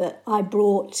new that I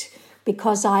brought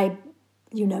because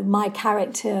my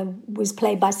character was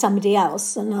played by somebody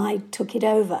else and I took it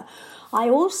over, I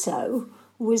also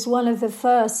was one of the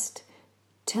first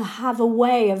to have a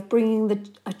way of bringing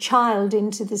a child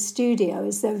into the studio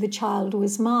as though the child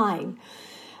was mine.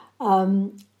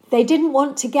 They didn't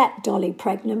want to get Dolly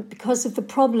pregnant because of the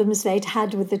problems they'd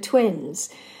had with the twins.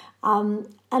 And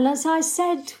as I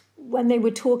said when they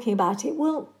were talking about it,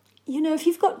 well, if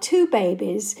you've got two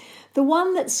babies, the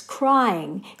one that's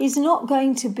crying is not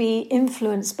going to be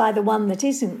influenced by the one that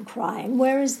isn't crying,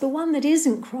 whereas the one that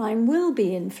isn't crying will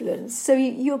be influenced. So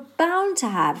you're bound to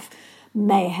have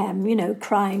mayhem,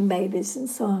 crying babies and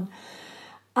so on.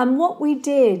 And what we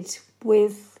did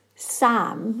with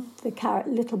Sam, the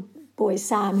little boy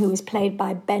Sam, who was played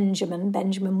by Benjamin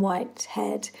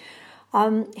Whitehead,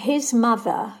 his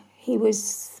mother,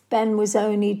 Ben was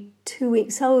only 2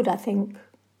 weeks old, I think,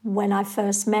 when I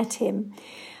first met him.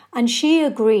 And she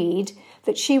agreed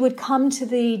that she would come to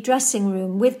the dressing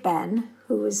room with Ben,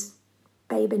 who was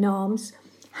babe in arms,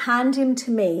 hand him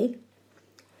to me.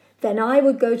 Then I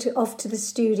would go off to the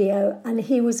studio, and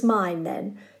he was mine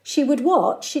then. She'd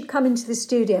come into the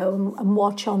studio and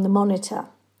watch on the monitor.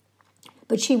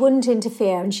 But she wouldn't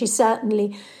interfere, and she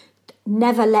certainly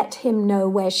never let him know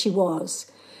where she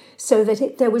was. So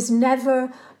that there was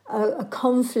never a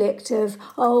conflict of,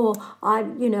 I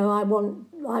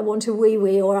want a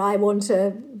wee-wee, or I want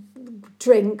a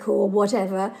drink, or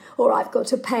whatever, or I've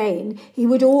got a pain. He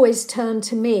would always turn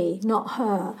to me, not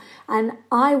her. And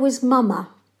I was Mama.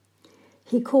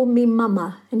 He called me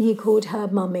Mama, and he called her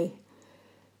Mummy.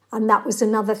 And that was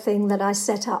another thing that I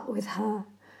set up with her.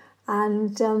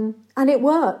 And it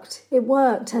worked. It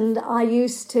worked. And I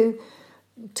used to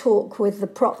talk with the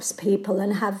props people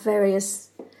and have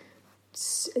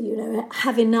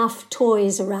have enough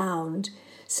toys around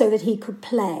so that he could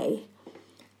play.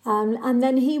 And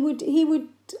then he would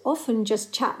often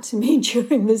just chat to me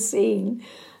during the scene,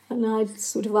 and I'd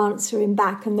sort of answer him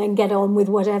back and then get on with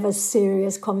whatever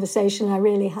serious conversation I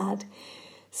really had.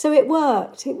 So it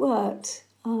worked.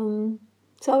 So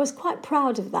I was quite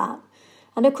proud of that.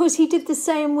 And of course, he did the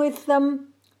same with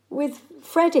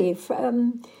Freddie.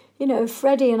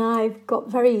 Freddie and I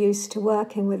got very used to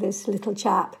working with this little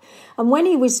chap. And when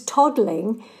he was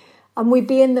toddling, and we'd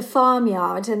be in the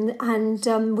farmyard,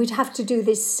 and we'd have to do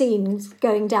this scene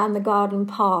going down the garden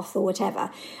path or whatever,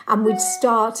 and we'd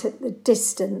start at the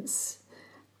distance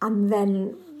and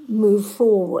then move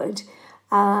forward.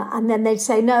 And then they'd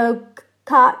say, no,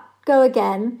 cut, go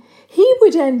again. He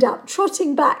would end up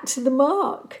trotting back to the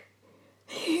mark.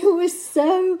 He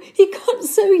got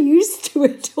so used to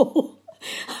it all.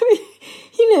 I mean,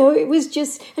 it was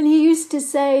just, and he used to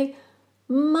say,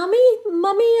 Mummy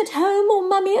at home or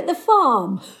Mummy at the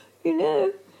farm,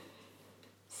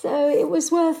 So it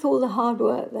was worth all the hard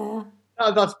work there.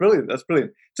 Oh, that's brilliant.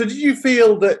 So did you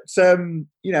feel that,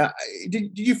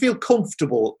 did you feel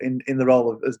comfortable in the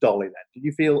role as Dolly then? Did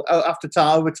you feel,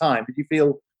 over time, did you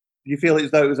feel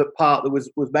as though it was a part that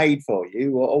was made for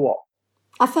you, or what?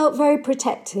 I felt very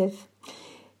protective.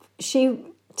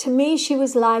 To me, she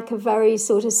was like a very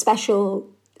sort of special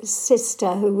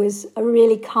sister who was a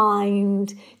really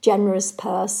kind, generous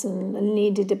person and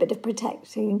needed a bit of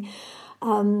protecting.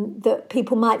 That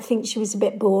people might think she was a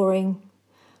bit boring,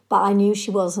 but I knew she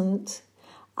wasn't.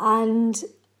 And,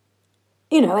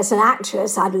 as an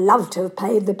actress, I'd love to have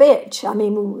played the bitch. I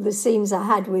mean, the scenes I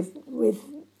had with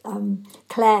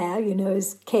Claire,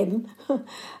 as Kim,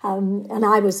 and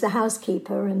I was the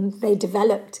housekeeper, and they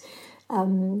developed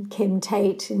Kim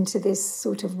Tate into this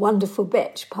sort of wonderful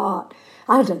bitch part.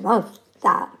 I'd have loved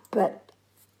that, but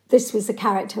this was the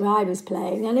character I was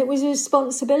playing, and it was a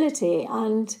responsibility.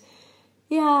 And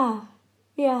yeah,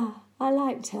 I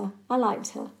liked her.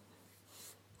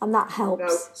 And that helps. You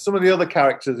know, some of the other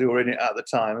characters who were in it at the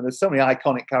time, and there's so many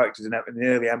iconic characters in the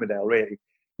early Emmerdale, really.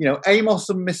 You know, Amos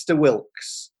and Mr.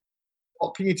 Wilkes.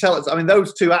 What can you tell us? I mean,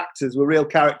 those two actors were real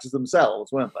characters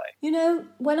themselves, weren't they? You know,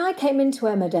 when I came into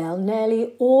Emmerdale,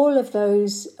 nearly all of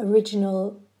those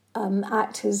original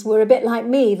actors were a bit like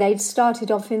me. They'd started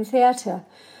off in theatre,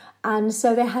 and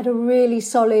so they had a really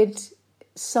solid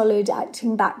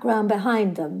acting background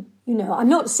behind them. You know, I'm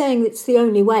not saying it's the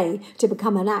only way to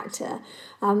become an actor,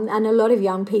 and a lot of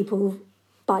young people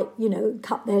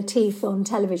cut their teeth on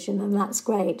television, and that's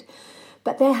great.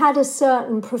 But they had a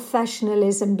certain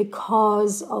professionalism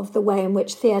because of the way in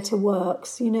which theatre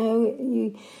works. You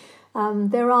know,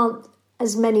 there aren't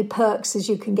as many perks as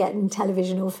you can get in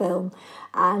television or film,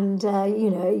 and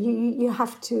you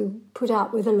have to put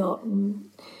up with a lot,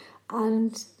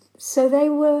 and so they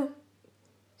were.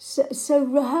 So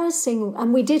rehearsing,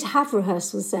 and we did have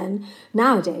rehearsals then.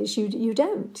 Nowadays, you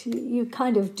don't. You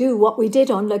kind of do what we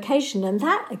did on location, and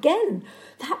that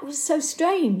was so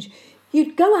strange.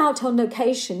 You'd go out on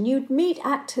location, you'd meet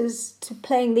actors to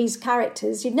playing these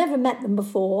characters. You'd never met them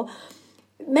before.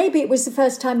 Maybe it was the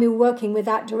first time you were working with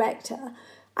that director,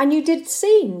 and you did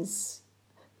scenes.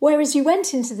 Whereas you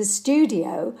went into the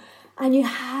studio and you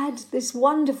had this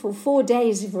wonderful 4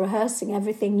 days of rehearsing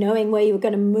everything, knowing where you were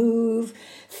going to move,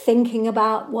 thinking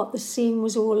about what the scene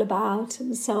was all about,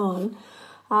 and so on.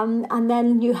 And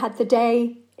then you had the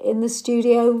day in the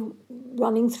studio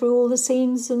running through all the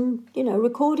scenes and,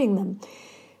 recording them.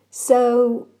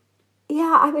 So,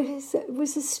 yeah, it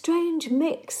was a strange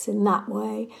mix in that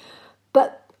way.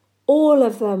 But all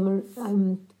of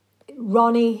them,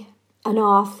 Ronnie and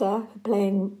Arthur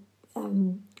playing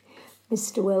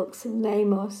Mr. Wilkes and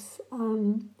Amos,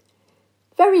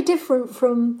 very different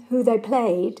from who they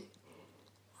played,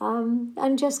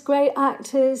 and just great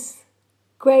actors,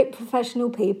 great professional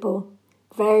people.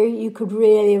 You could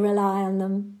really rely on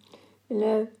them, you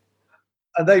know.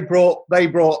 And they brought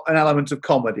an element of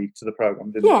comedy to the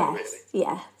programme, didn't they? Really?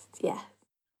 Yes.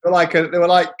 They were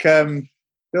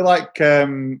like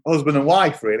husband and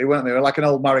wife, really, weren't they? They were like an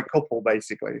old married couple,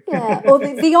 basically. Yeah, or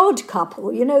the Odd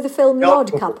Couple. You know the film The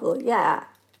Odd Couple? Yeah,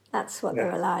 that's what they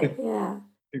were like, yeah.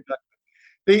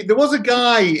 Exactly. There was a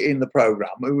guy in the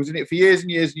programme who was in it for years and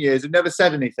years and years and never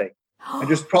said anything and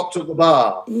just propped up the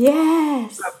bar.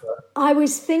 Yes. I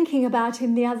was thinking about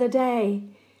him the other day.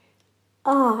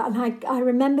 And I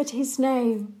remembered his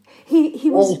name. He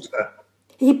was Walter.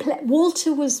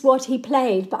 Walter was what he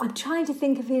played, but I'm trying to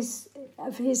think of his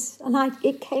and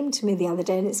it came to me the other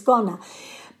day and it's gone now.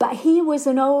 But he was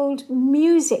an old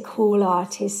music hall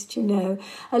artist, you know.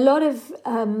 A lot of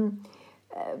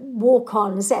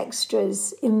walk-ons,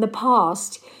 extras in the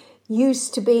past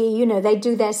used to be, you know, they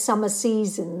do their summer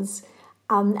seasons,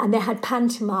 and they had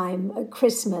pantomime at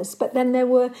Christmas, but then there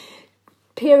were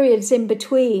periods in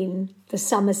between the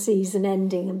summer season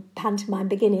ending and pantomime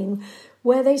beginning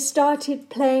where they started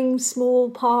playing small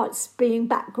parts, being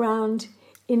background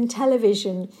in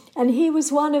television, and he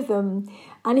was one of them,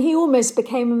 and he almost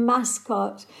became a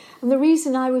mascot. And the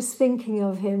reason I was thinking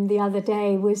of him the other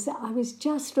day was that I was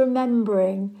just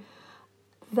remembering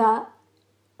that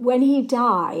when he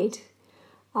died,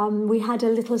 we had a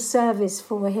little service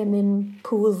for him in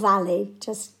Poole Valley,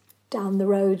 just down the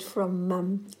road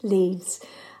from Leeds.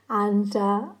 And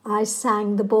I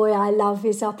sang "The Boy I Love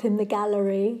Is Up in the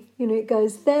Gallery." You know, it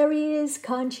goes, "There he is,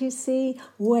 can't you see,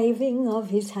 waving of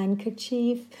his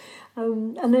handkerchief."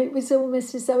 And it was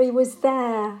almost as though he was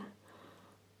there.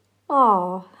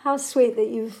 Oh, how sweet that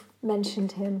you've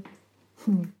mentioned him.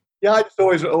 Yeah, I just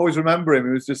always remember him.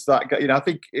 He was just that guy. You know, I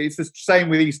think it's the same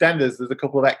with EastEnders. There's a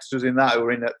couple of extras in that who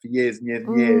were in it for years and years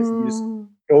and years. And you just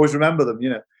always remember them, you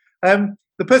know.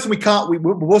 The person we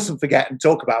mustn't forget and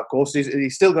talk about, of course,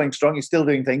 he's still going strong, he's still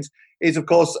doing things, is, of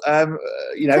course,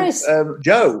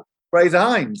 Joe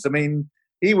Fraser-Hines. I mean,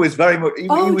 he was very much, he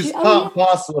was part and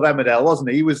parcel of Emmerdale,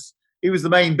 wasn't he? He was the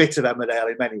main bit of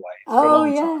Emmerdale in many ways. Oh,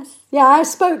 yes. Yeah, I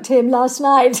spoke to him last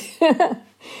night.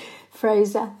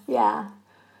 Fraser, yeah.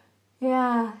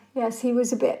 Yeah, yes, he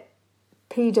was a bit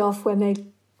peed off when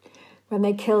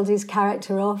they killed his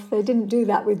character off. They didn't do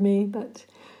that with me, but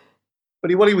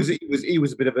he was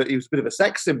a bit of a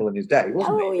sex symbol in his day,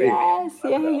 wasn't he? Oh yes,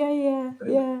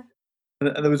 yeah.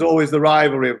 And there was always the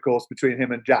rivalry, of course, between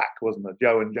him and Jack, wasn't there?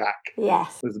 Joe and Jack.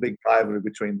 Yes, there was a big rivalry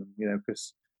between them, you know,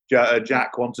 because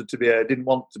Jack didn't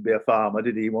want to be a farmer,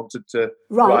 did he? He wanted to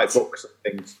write books and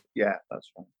things. Yeah,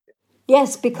 that's right.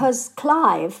 Yes, because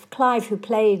Clive, who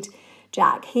played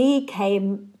Jack, he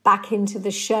came back into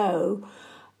the show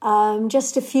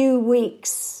just a few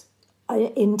weeks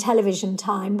in television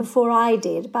time before I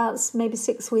did, about maybe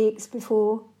 6 weeks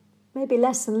before, maybe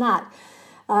less than that,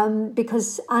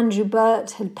 because Andrew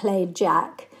Burt had played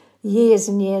Jack years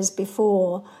and years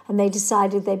before, and they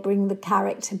decided they'd bring the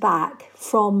character back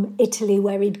from Italy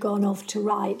where he'd gone off to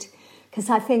write, because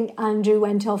I think Andrew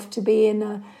went off to be in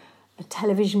a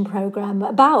television programme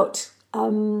about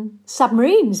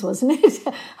submarines, wasn't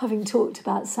it? Having talked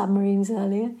about submarines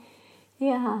earlier.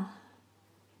 Yeah.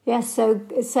 Yeah, so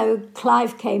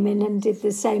Clive came in and did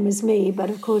the same as me, but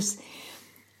of course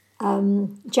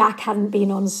Jack hadn't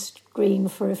been on screen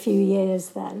for a few years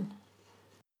then.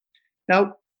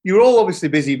 Now, you were all obviously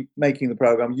busy making the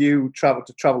programme. You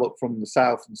travel up from the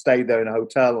south and stayed there in a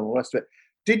hotel and all the rest of it.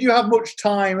 Did you have much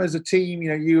time as a team,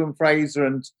 you and Fraser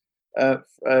and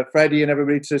Freddie and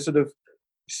everybody, to sort of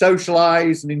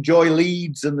socialise and enjoy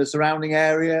Leeds and the surrounding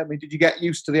area? I mean, did you get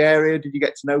used to the area? Did you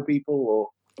get to know people? Or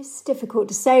it's difficult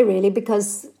to say, really,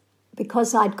 because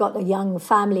I'd got a young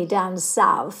family down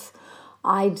south.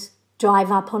 I'd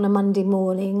drive up on a Monday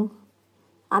morning,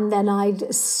 and then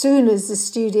as soon as the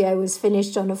studio was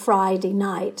finished on a Friday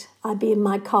night, I'd be in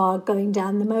my car going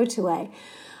down the motorway.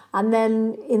 And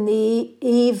then in the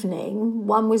evening,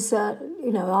 one was,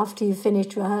 after you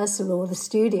finished rehearsal or the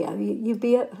studio, you'd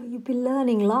be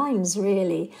learning lines,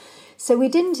 really. So we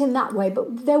didn't in that way,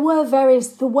 but there were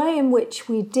the way in which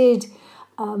we did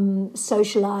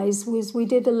socialise was we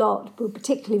did a lot, but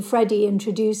particularly Freddie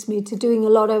introduced me to doing a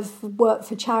lot of work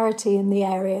for charity in the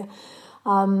area.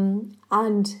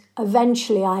 And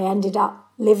eventually I ended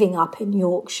up living up in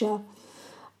Yorkshire,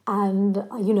 and,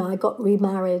 I got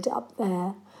remarried up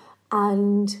there.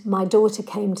 And my daughter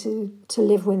came to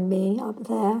live with me up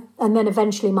there, and then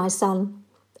eventually my son.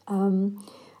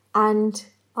 And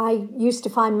I used to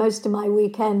find most of my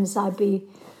weekends I'd be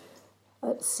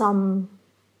at some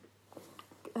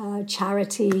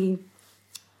charity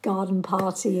garden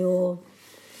party or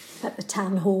at the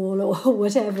town hall or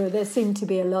whatever. There seemed to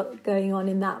be a lot going on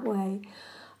in that way.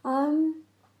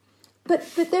 But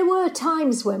there were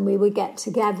times when we would get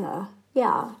together,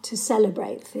 to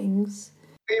celebrate things.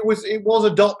 It was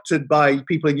adopted by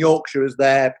people in Yorkshire as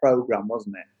their programme,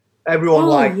 wasn't it? Everyone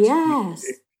liked it. Yes.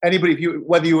 Anybody,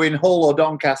 whether you were in Hull or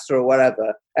Doncaster or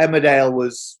wherever, Emmerdale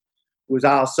was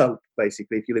our soap,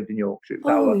 basically, if you lived in Yorkshire.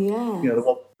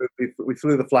 We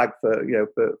flew the flag for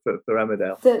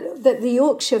Emmerdale. The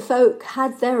Yorkshire folk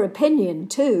had their opinion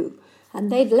too,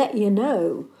 and they'd let you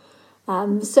know.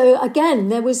 So again,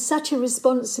 there was such a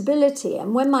responsibility.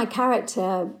 And when my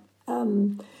character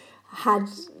had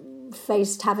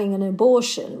faced having an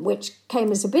abortion, which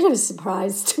came as a bit of a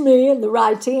surprise to me in the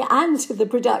writing and to the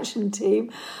production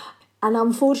team, and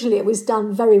unfortunately it was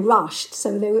done very rushed,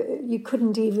 so you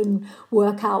couldn't even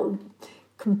work out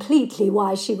completely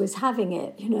why she was having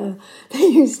it. They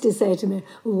used to say to me,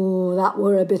 "Oh, that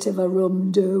were a bit of a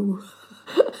rum do,"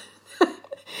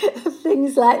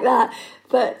 things like that.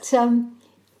 But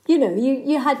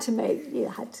you had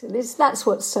to. That's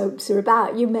what soaps are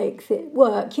about. You make it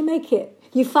work.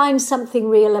 You find something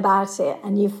real about it,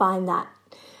 and you find that,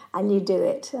 and you do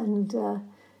it, and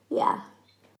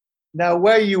Now,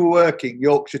 where you were working,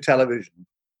 Yorkshire Television,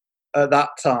 at that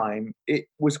time, it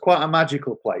was quite a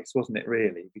magical place, wasn't it,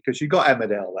 really? Because you got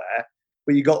Emmerdale there,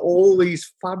 but you got all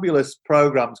these fabulous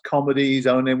programmes, comedies,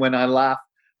 Only When I Laugh,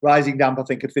 Rising Damp, I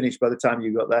think, had finished by the time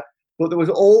you got there. But there was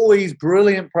all these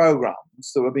brilliant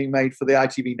programmes that were being made for the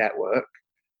ITV network,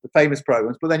 the famous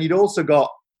programmes, but then you'd also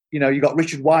got, you got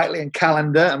Richard Whiteley and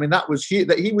Calendar. I mean,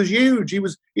 he was huge. He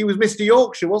was Mr.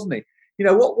 Yorkshire, wasn't he?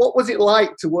 What was it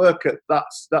like to work at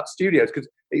that studio? Because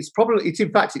it's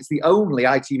the only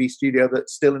ITV studio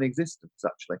that's still in existence,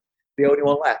 actually. The only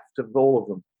one left of all of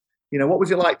them. What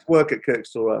was it like to work at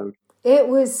Kirkstall Road? It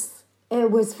was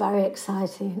very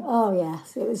exciting. Oh,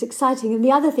 yes, it was exciting. And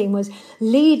the other thing was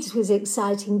Leeds was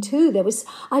exciting too.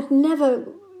 I'd never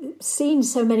seen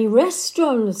so many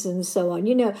restaurants and so on,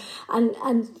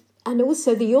 and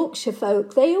also the Yorkshire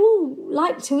folk, they all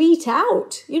like to eat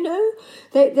out,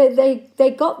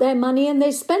 They got their money and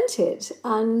they spent it.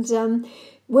 And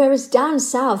whereas down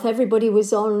south, everybody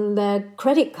was on their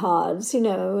credit cards,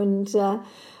 and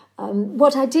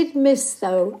what I did miss,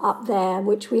 though, up there,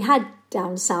 which we had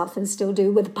down south and still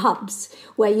do, with pubs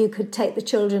where you could take the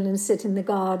children and sit in the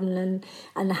garden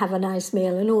and have a nice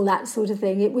meal and all that sort of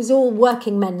thing. It was all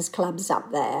working men's clubs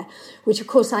up there, which of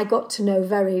course I got to know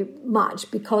very much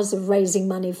because of raising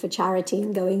money for charity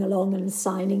and going along and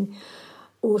signing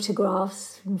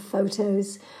autographs and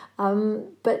photos.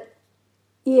 But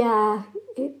yeah,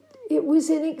 it was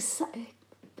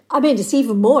it's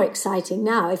even more exciting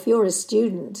now if you're a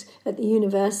student at the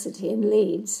university in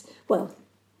Leeds. Well,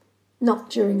 not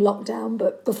during lockdown,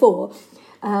 but before,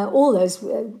 all those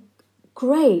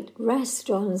great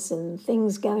restaurants and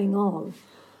things going on.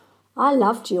 I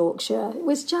loved Yorkshire. It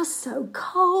was just so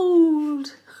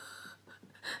cold.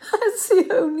 That's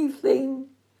the only thing.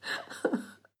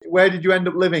 Where did you end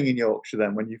up living in Yorkshire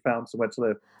then, when you found somewhere to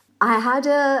live? I had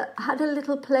a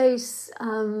little place.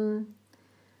 Well,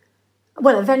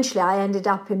 eventually I ended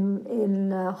up in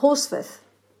Horsforth.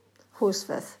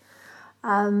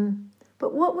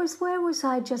 But where was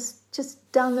I?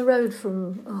 Just down the road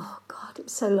from. Oh God,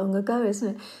 it's so long ago,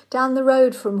 isn't it? Down the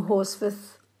road from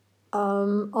Horsforth,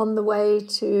 on the way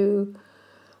to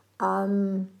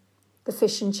the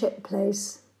fish and chip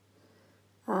place.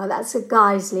 That's at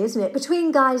Guiseley, isn't it?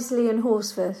 Between Guiseley and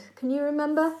Horsforth. Can you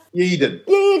remember?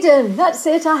 Yeadon, that's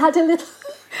it. I had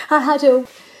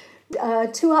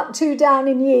a 2 up, 2 down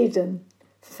in Yeadon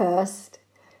first,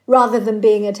 rather than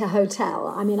being at a hotel.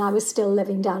 I mean, I was still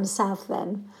living down south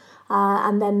then.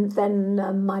 And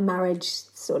then my marriage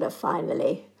sort of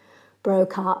finally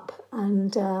broke up,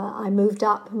 and I moved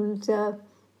up and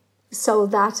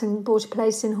sold that and bought a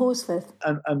place in Horsforth.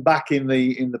 And back in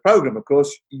the programme, of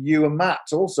course, you and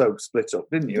Matt also split up,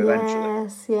 didn't you, eventually?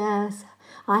 Yes.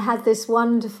 I had this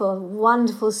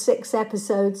wonderful 6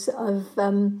 episodes of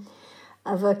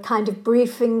a kind of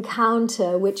brief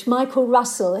encounter, which Michael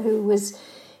Russell, who was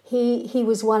he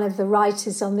was one of the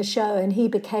writers on the show, and he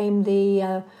became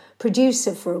the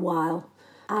producer for a while.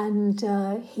 And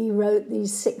he wrote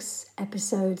these 6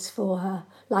 episodes for her,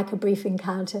 like a brief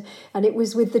encounter. And it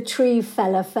was with the tree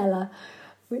fella,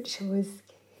 which was,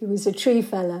 he was a tree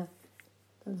fella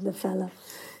of the fella.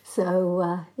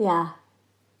 So, yeah,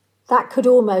 that could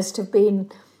almost have been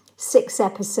 6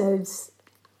 episodes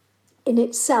in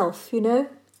itself, you know.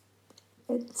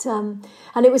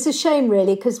 And it was a shame,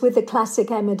 really, because with the classic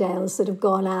Emmerdales that have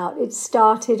gone out, it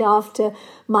started after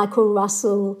Michael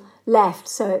Russell left,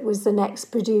 so it was the next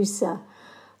producer,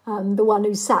 the one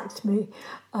who sacked me.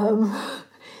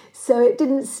 So it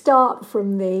didn't start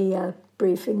from the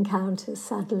brief encounter,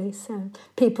 sadly. So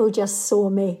people just saw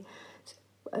me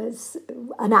as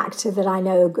an actor that I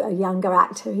know, a younger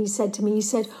actor. He said to me,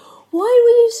 "Why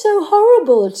were you so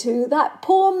horrible to that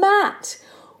poor Matt?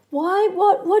 Why?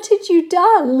 What had you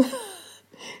done?"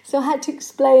 So I had to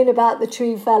explain about the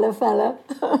tree fella.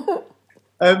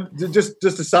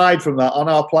 Just aside from that, on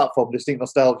our platform, Distinct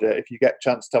Nostalgia, if you get a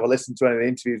chance to have a listen to any of the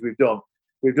interviews we've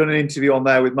done an interview on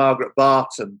there with Margaret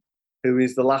Barton, who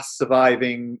is the last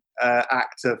surviving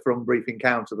actor from Brief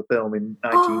Encounter, the film in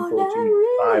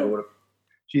 1945. Really?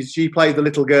 She played the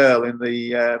little girl in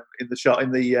the shot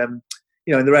in the in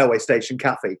the railway station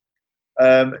cafe.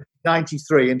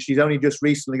 93, and she's only just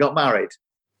recently got married.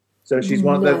 So she's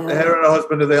one of her and her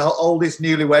husband are the oldest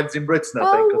newlyweds in Britain,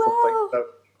 I think, or something.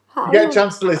 So you get a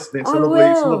chance to listen. It's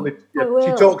lovely.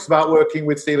 She talks about working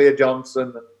with Celia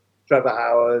Johnson and Trevor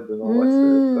Howard and all that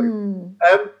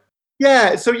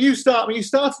stuff. So you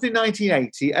started in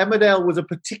 1980. Emmerdale was a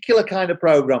particular kind of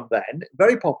programme then,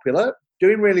 very popular,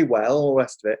 doing really well, all the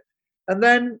rest of it. And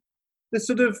then the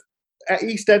sort of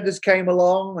EastEnders came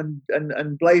along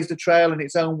and blazed a trail in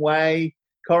its own way.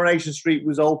 Coronation Street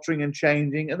was altering and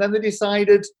changing. And then they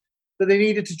decided that they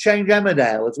needed to change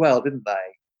Emmerdale as well, didn't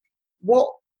they?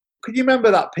 Could you remember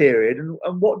that period,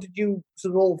 and what did you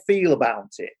sort of all feel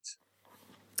about it?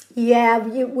 Yeah,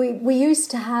 we used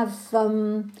to have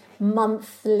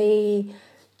monthly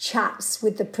chats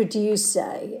with the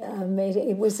producer.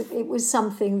 It was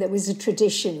something that was a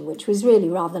tradition, which was really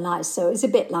rather nice. So it was a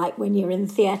bit like when you're in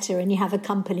theatre and you have a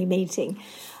company meeting.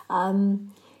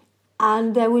 And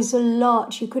there was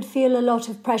you could feel a lot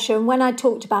of pressure. And when I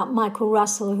talked about Michael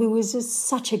Russell, who was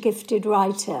such a gifted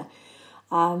writer,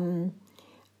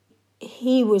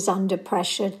 he was under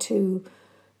pressure to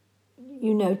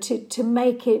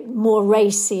make it more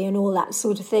racy and all that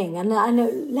sort of thing. And I know,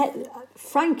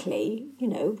 frankly,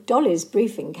 Dolly's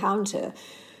brief encounter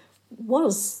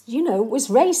was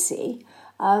racy.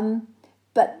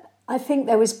 But I think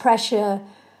there was pressure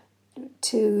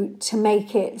to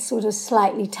make it sort of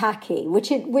slightly tacky, which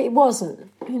it wasn't,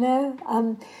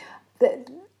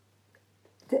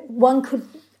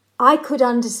 I could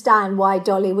understand why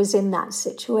Dolly was in that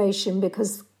situation,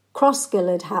 because Crossgill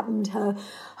had happened. Her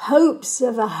hopes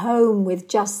of a home with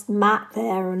just Matt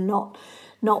there and not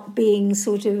being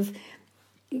sort of,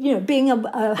 being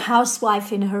a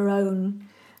housewife in her own,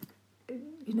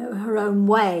 her own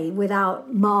way,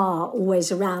 without Ma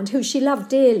always around, who she loved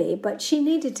dearly, but she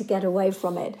needed to get away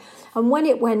from it. And when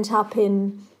it went up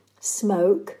in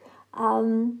smoke,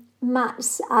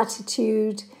 Matt's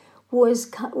attitude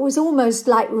was almost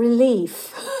like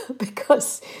relief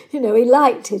because, he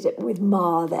liked it with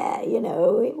Ma there,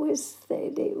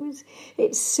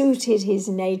 it suited his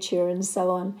nature and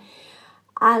so on.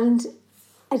 And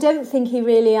I don't think he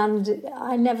really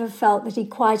I never felt that he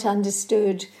quite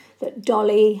understood that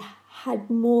Dolly had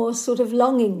more sort of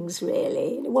longings,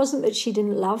 really. It wasn't that she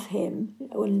didn't love him,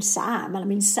 and Sam. I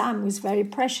mean, Sam was very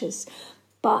precious,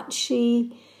 but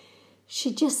she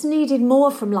just needed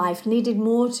more from life, needed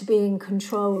more to be in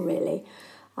control, really.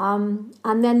 And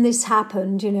then this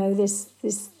happened,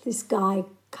 this guy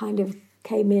kind of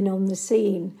came in on the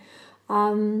scene.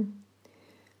 And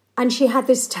she had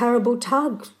this terrible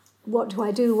tug. What do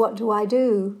I do? What do I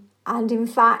do? And in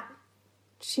fact,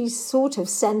 she sort of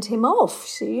sent him off.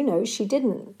 She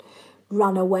didn't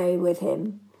run away with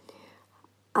him.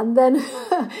 And then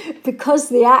because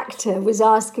the actor was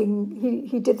asking,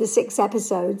 he did the 6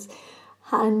 episodes,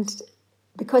 and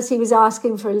because he was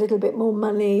asking for a little bit more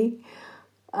money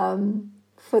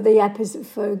for the episode,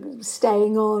 for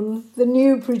staying on, the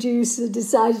new producer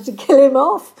decided to kill him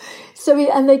off.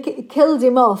 They killed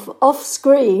him off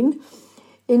screen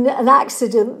in an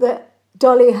accident that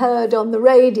Dolly heard on the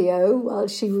radio while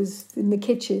she was in the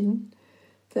kitchen,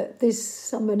 that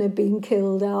someone had been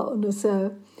killed out on a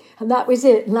surf. And that was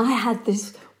it. And I had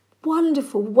this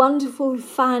wonderful, wonderful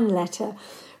fan letter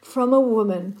from a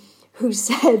woman who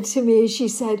said to me, she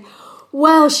said,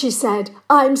 "Well," she said,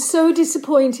 "I'm so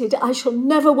disappointed. I shall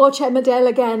never watch Emmerdale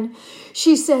again."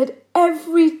 She said,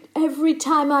 every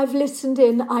time I've listened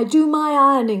in, I do my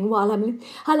ironing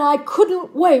and I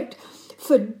couldn't wait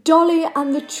for Dolly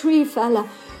and the tree fella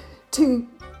to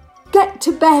get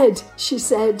to bed, she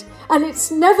said, and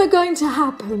it's never going to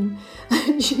happen.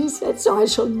 And she said, so I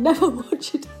shall never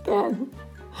watch it again.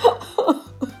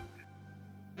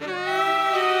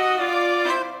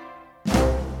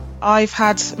 I've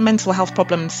had mental health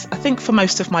problems, I think, for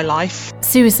most of my life.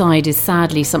 Suicide is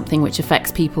sadly something which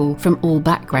affects people from all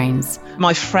backgrounds.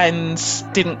 My friends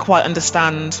didn't quite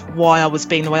understand why I was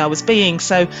being the way I was being,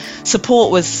 so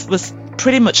support was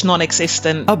pretty much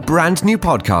non-existent. A brand new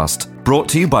podcast brought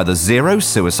to you by the Zero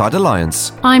Suicide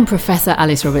Alliance. I'm Professor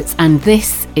Alice Roberts, and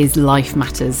this is Life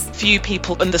Matters. Few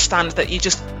people understand that you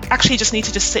just need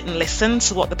to sit and listen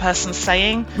to what the person's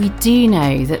saying. We do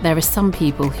know that there are some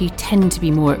people who tend to be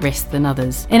more at risk than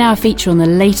others. In our feature on the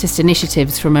latest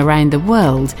initiatives from around the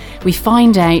world, we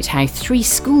find out how 3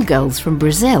 schoolgirls from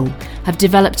Brazil have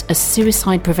developed a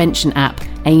suicide prevention app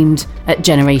aimed at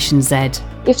Generation Z.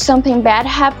 If something bad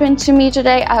happened to me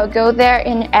today, I'll go there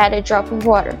and add a drop of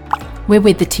water. We're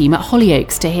with the team at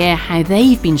Hollyoaks to hear how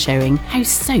they've been showing how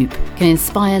soap can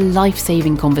inspire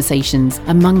life-saving conversations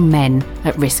among men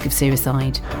at risk of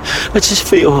suicide. I just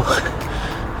feel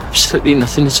absolutely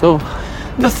nothing at all.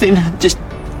 Nothing, just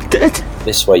dead.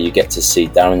 This way you get to see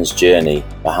Darren's journey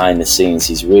behind the scenes.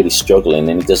 He's really struggling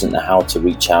and he doesn't know how to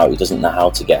reach out. He doesn't know how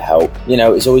to get help.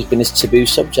 It's always been his taboo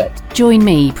subject. Join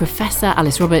me, Professor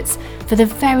Alice Roberts, for the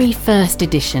very first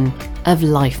edition of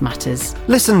Life Matters.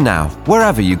 Listen now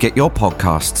wherever you get your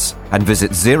podcasts and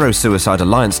visit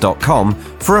zerosuicidealliance.com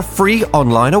for a free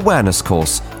online awareness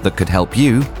course that could help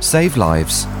you save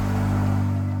lives.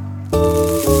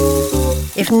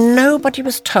 If nobody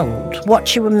was told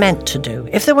what you were meant to do,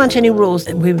 if there weren't any rules,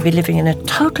 then we would be living in a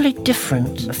totally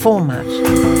different format.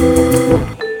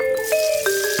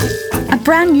 A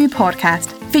brand new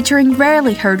podcast featuring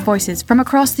rarely heard voices from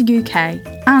across the UK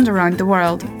and around the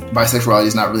world. Bisexuality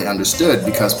is not really understood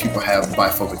because people have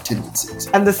biphobic tendencies.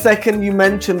 And the second you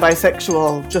mention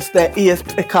bisexual, just their ears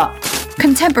pick up.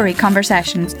 Contemporary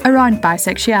conversations around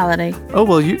bisexuality. Oh,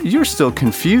 well, you're still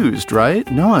confused, right?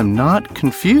 No, I'm not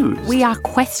confused. We are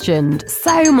questioned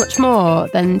so much more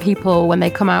than people when they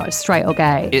come out as straight or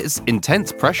gay. It's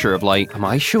intense pressure of am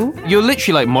I sure? You're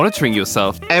literally monitoring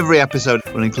yourself. Every episode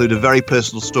will include a very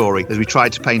personal story as we try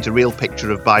to paint a real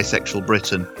picture of bisexual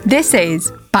Britain. This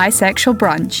is Bisexual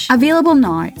Brunch. Available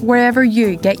now wherever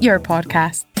you get your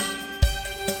podcasts.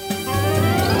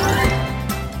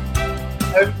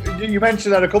 You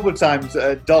mentioned that a couple of times,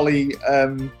 Dolly,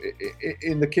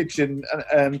 in the kitchen,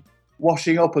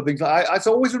 washing up and things like that. I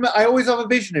always have a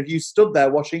vision of you stood there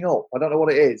washing up. I don't know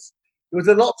what it is. There was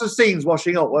lots of scenes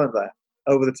washing up, weren't there,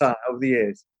 over the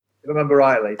years? If I remember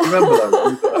rightly. Do you remember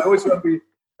those? I always remember.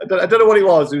 I don't know what it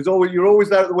was. You were always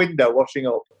there at the window washing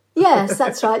up. Yes,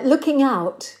 that's right. Looking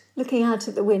out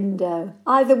at the window,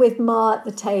 either with Ma at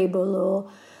the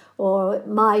table or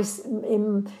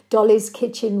in Dolly's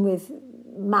kitchen with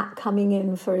Matt coming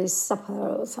in for his supper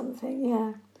or something.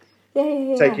 Yeah.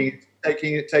 Taking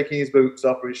his boots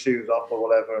off or his shoes off or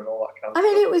whatever and all that kind of stuff.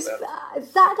 I mean, it was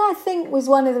that I think was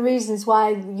one of the reasons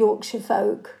why Yorkshire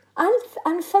folk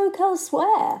and folk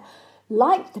elsewhere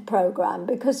liked the programme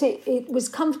because it was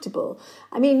comfortable.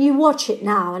 I mean, you watch it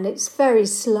now and it's very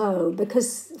slow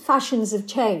because fashions have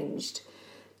changed.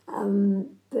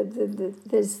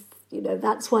 There's,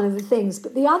 that's one of the things.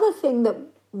 But the other thing that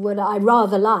what I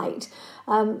rather liked,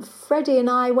 Freddie and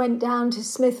I went down to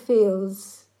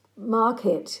Smithfield's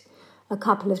market a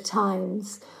couple of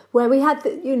times, where we had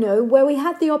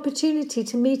the opportunity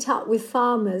to meet up with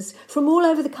farmers from all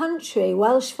over the country,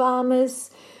 Welsh farmers,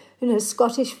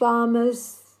 Scottish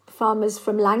farmers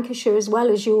from Lancashire as well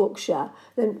as Yorkshire,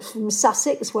 from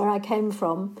Sussex, where I came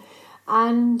from,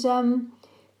 and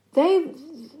they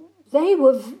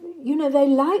were, they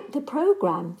liked the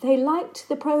programme. They liked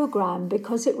the programme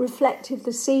because it reflected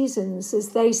the seasons as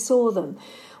they saw them.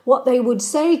 What they would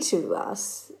say to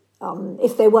us,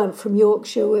 if they weren't from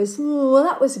Yorkshire, was, well,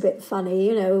 that was a bit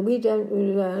funny, we don't,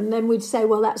 and then we'd say,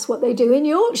 well, that's what they do in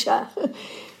Yorkshire,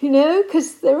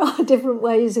 because there are different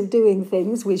ways of doing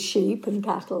things with sheep and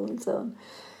cattle and so on.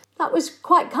 That was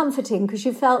quite comforting because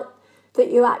you felt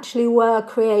that you actually were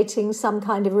creating some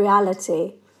kind of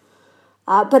reality.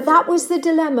 But that was the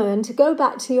dilemma, and to go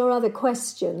back to your other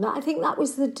question, I think that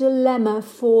was the dilemma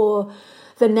for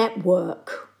the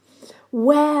network,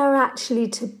 where actually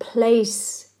to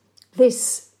place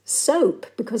this soap,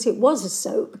 because it was a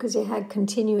soap, because it had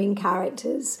continuing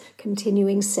characters,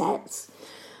 continuing sets,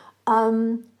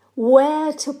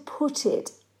 where to put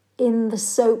it in the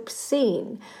soap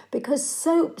scene, because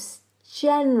soaps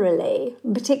generally,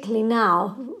 particularly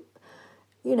now,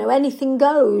 anything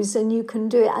goes and you can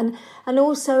do it. And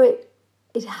also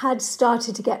it had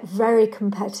started to get very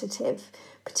competitive,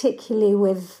 particularly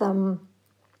with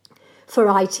for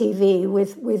ITV,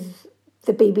 with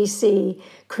the BBC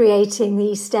creating the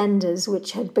EastEnders,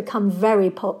 which had become very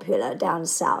popular down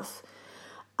south.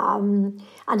 And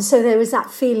so there was that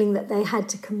feeling that they had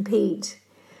to compete.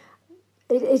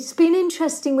 It's been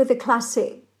interesting with the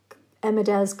classic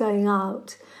Emmerdales going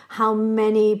out, how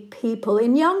many people,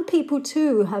 and young people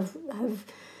too, have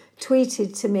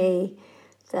tweeted to me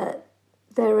that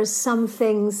there are some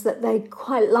things that they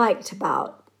quite liked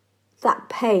about that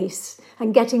pace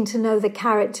and getting to know the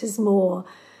characters more.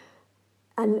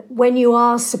 And when you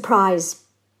are surprised,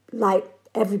 like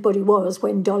everybody was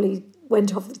when Dolly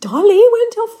went off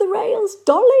the rails,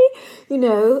 Dolly,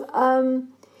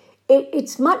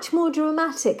 it's much more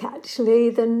dramatic actually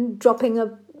than dropping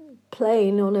a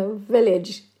plane on a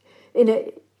village,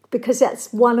 because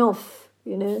that's one off,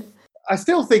 I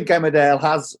still think Emmerdale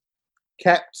has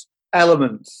kept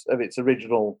elements of its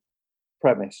original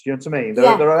premise. You know what I mean?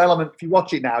 There are elements. If you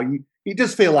watch it now, it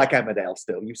does feel like Emmerdale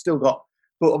still. You've still got,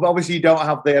 but obviously you don't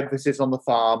have the emphasis on the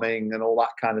farming and all that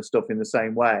kind of stuff in the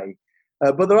same way.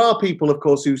 But there are people, of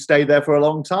course, who stayed there for a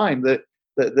long time.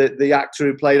 The actor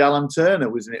who played Alan Turner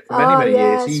was in it for many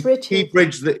years. He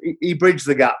bridged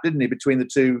the gap, didn't he, between the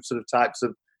two sort of types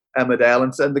of Emmerdale,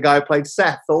 and the guy who played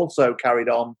Seth also carried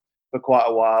on for quite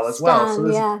a while as well. So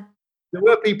there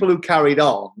were people who carried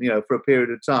on, for a period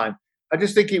of time. I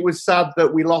just think it was sad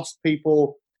that we lost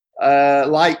people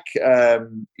like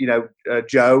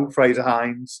Joe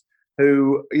Fraser-Hines,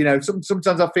 who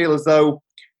sometimes I feel as though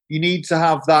you need to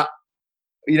have that,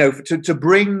 to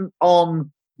bring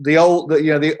on the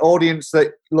audience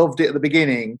that loved it at the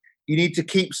beginning. You need to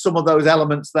keep some of those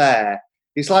elements there.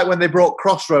 It's like when they brought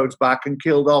Crossroads back and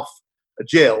killed off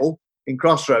Jill in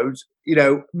Crossroads.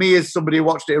 Me as somebody who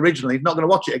watched it originally is not going to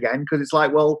watch it again because it's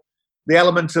like, well, the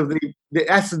element of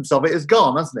the essence of it is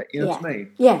gone, hasn't it? You know what I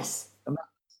mean? Yes. And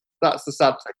that's the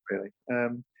sad thing, really.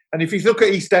 And if you look at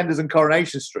EastEnders and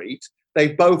Coronation Street,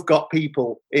 they've both got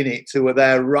people in it who were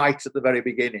there right at the very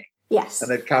beginning. Yes.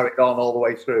 And they've carried on all the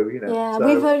way through, Yeah, So,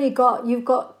 you've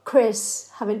got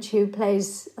Chris, haven't you,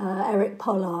 plays Eric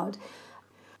Pollard.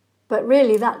 But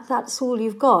really, that's all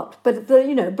you've got. But,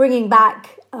 bringing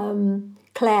back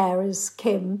Claire as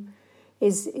Kim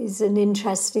is an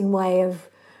interesting way of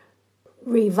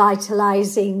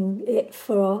revitalising it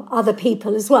for other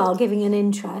people as well, giving an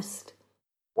interest.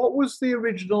 What was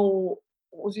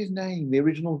his name? The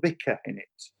original vicar in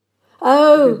it?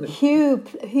 Oh, Hugh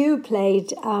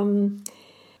played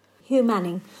Hugh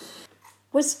Manning.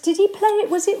 Was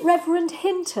it Reverend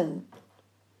Hinton?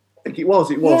 I think it was.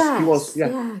 Yes, he was.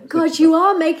 Yeah. God, you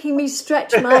are making me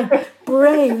stretch my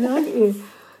brain, aren't you?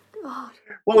 God.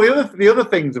 Well, the other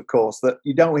things, of course, that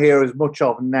you don't hear as much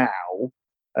of now,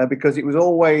 because it was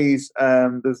always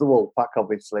there's the Wolfpack,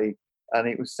 obviously, and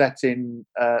it was set in.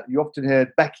 You often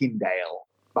heard Beckindale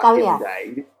back in the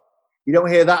day. You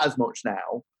don't hear that as much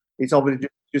now. It's obviously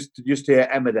just hear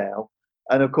Emmerdale,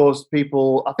 and of course,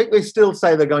 people. I think they still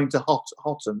say they're going to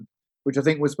Hotton, which I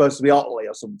think was supposed to be Otley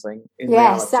or something. In yes,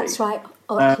 reality. That's right,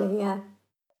 Otley. Yeah.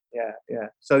 Yeah.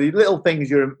 So the little things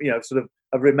sort of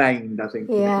have remained, I think.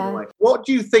 Yeah. In a way. What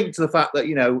do you think to the fact that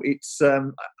it's?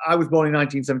 I was born in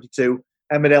 1972.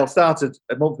 Emmerdale started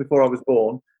a month before I was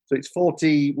born, so it's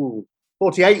 48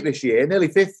 this year, nearly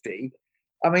 50.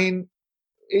 I mean,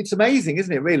 it's amazing,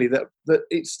 isn't it? Really, that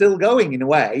it's still going in a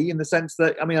way, in the sense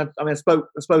that I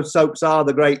suppose soaps are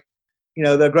the great.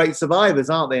 They're great survivors,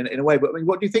 aren't they? In a way, but I mean,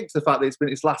 what do you think to the fact that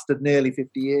it's lasted nearly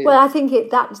 50 years? Well, I think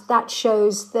that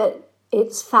shows that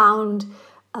it's found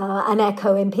an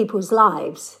echo in people's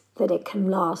lives, that it can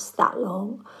last that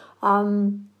long.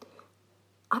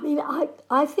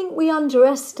 I think we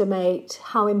underestimate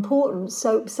how important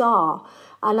soaps are,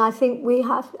 and I think we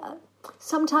have.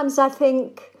 Sometimes I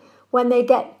think when they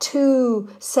get too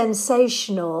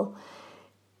sensational,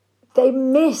 they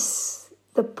miss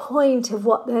the point of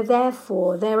what they're there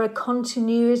for. They're a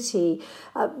continuity.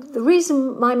 The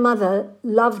reason my mother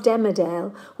loved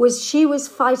Emmerdale was she was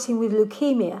fighting with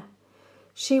leukemia.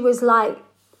 She was like,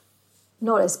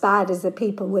 not as bad as the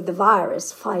people with the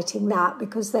virus fighting that,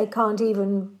 because they can't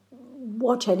even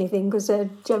watch anything because they're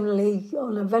generally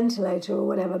on a ventilator or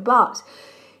whatever. But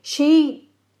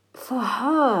for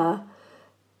her,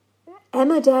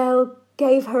 Emmerdale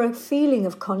gave her a feeling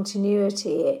of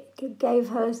continuity. It gave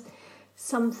her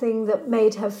something that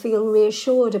made her feel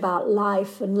reassured about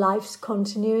life and life's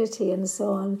continuity and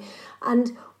so on.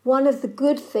 And one of the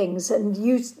good things, and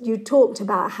you talked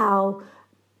about how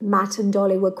Matt and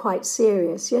Dolly were quite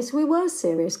serious. Yes, we were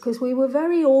serious because we were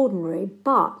very ordinary,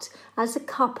 but as a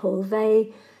couple,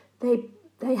 they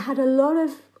had a lot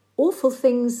of awful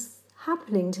things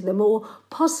happening to them, or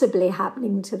possibly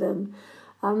happening to them.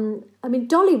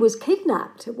 Dolly was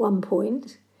kidnapped at one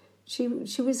point. She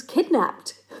was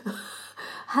kidnapped.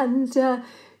 And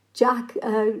Jack,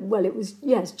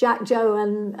 Jack, Joe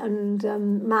and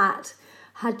Matt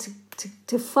had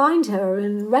to find her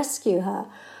and rescue her.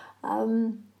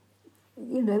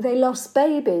 They lost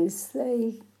babies.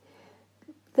 They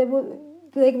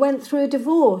went through a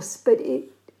divorce, but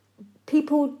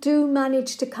people do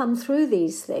manage to come through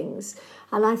these things.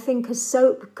 And I think a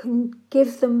soap can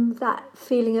give them that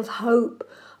feeling of hope.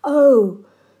 Oh,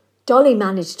 Dolly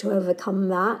managed to overcome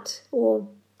that, or,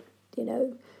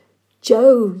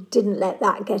 Joe didn't let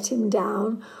that get him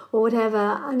down, or whatever.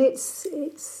 And it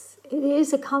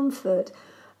is a comfort.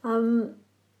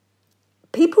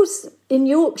 People in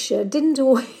Yorkshire didn't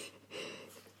always.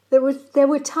 There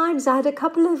were times, I had a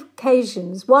couple of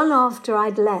occasions, one after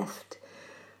I'd left,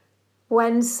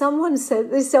 when someone said,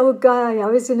 this old guy, I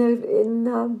was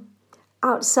in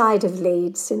outside of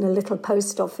Leeds in a little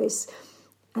post office,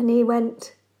 and he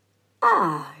went,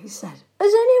 he said,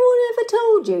 has anyone ever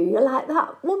told you you're like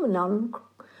that woman on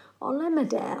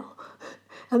Emmerdale?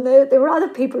 And there were other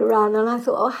people around, and I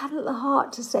thought, I hadn't the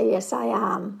heart to say, yes, I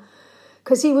am,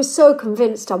 because he was so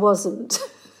convinced I wasn't.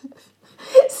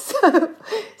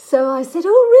 So I said,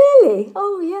 oh, really?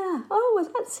 Oh, yeah. Oh, well,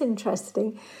 that's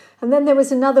interesting. And then there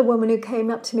was another woman who came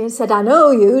up to me and said, I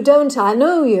know you, don't I? I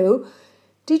know you.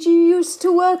 Did you used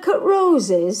to work at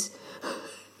Rose's?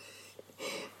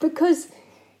 Because,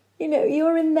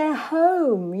 you're in their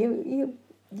home.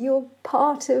 You're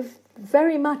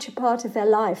very much a part of their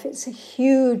life. It's a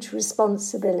huge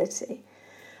responsibility,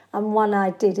 and one I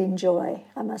did enjoy,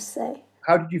 I must say.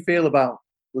 How did you feel about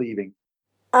leaving?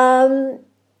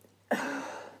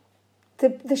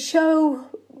 The show,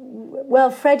 well,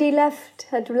 Freddie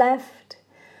had left.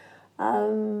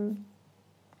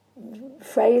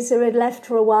 Fraser had left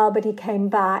for a while, but he came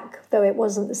back, though it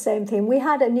wasn't the same thing. We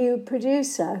had a new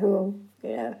producer who,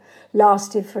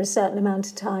 lasted for a certain amount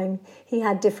of time. He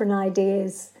had different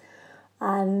ideas,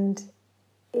 and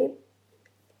it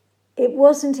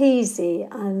wasn't easy,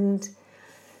 and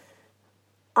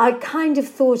I kind of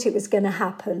thought it was going to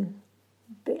happen.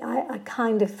 I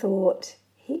kind of thought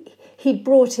he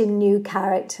brought in new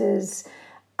characters,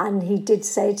 and he did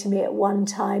say to me at one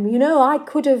time, I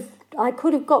could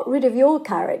have got rid of your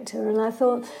character. And I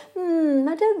thought,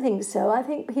 I don't think so. I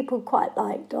think people quite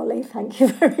like Dolly, thank you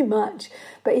very much.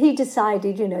 But he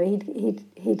decided,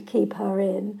 he'd keep her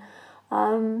in.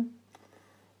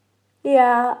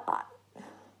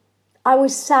 I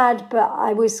was sad, but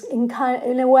I was in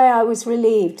a way I was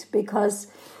relieved, because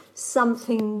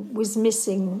something was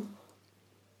missing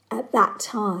at that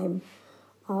time.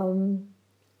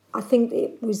 I think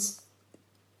it was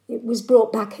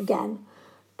brought back again,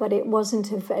 but it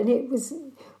wasn't and it was.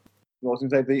 I was going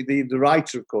to say the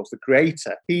writer, of course, the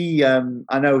creator. He,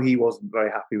 I know he wasn't very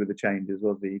happy with the changes,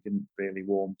 was he? He didn't really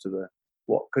warm to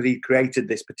because he created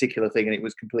this particular thing, and it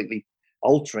was completely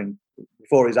altering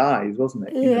before his eyes, wasn't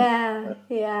it?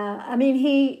 Yeah. I mean,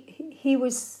 he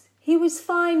was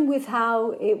fine with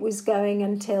how it was going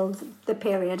until the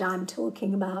period I'm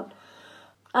talking about.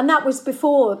 And that was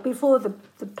before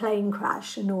the plane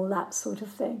crash and all that sort of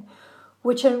thing,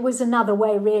 which was another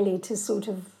way really to sort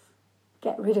of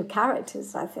get rid of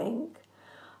characters, I think.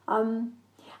 And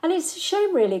it's a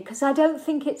shame really, because I don't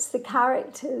think it's the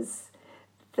characters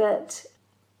that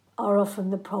are often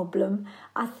the problem.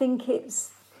 I think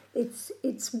it's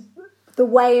the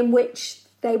way in which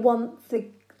they want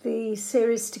the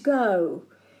series to go,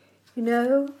 you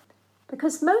know?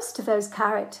 Because most of those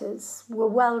characters were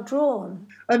well drawn.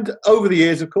 And over the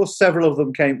years, of course, several of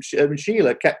them came.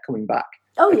 Sheila kept coming back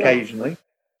occasionally. Yeah.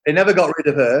 They never got rid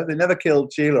of her. They never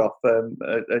killed Sheila off,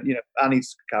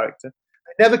 Annie's character.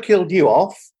 They never killed you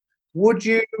off. Would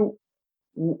you,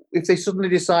 if they suddenly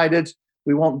decided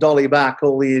we want Dolly back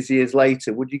all these years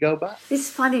later, would you go back? It's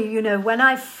funny, you know, when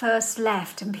I first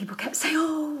left and people kept saying,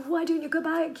 oh, why don't you go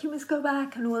back? You must go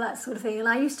back and all that sort of thing. And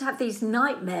I used to have these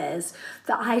nightmares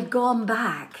that I had gone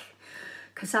back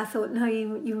because I thought, no,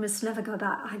 you must never go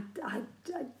back. I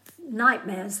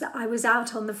nightmares that I was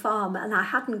out on the farm and I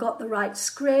hadn't got the right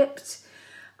script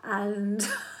and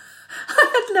I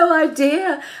had no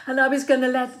idea. And I was going to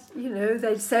let, you know,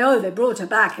 they'd say, oh, they brought her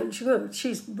back and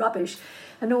she's rubbish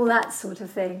and all that sort of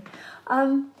thing.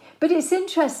 But it's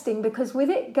interesting because with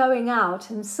it going out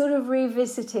and sort of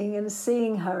revisiting and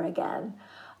seeing her again,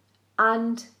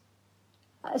 and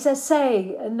as I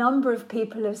say, a number of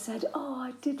people have said, oh,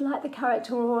 I did like the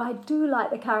character, or I do like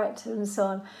the character, and so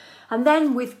on. And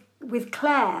then with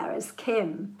Claire as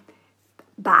Kim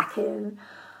back in,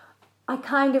 I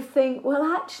kind of think, well,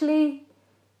 actually,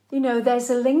 you know, there's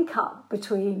a link up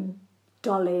between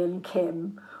Dolly and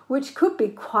Kim, which could be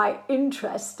quite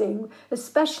interesting,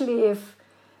 especially if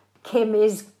Kim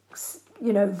is,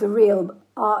 you know, the real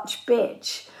arch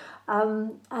bitch.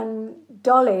 And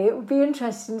Dolly, it would be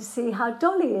interesting to see how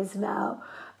Dolly is now.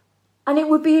 And it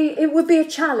would be a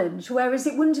challenge, whereas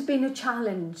it wouldn't have been a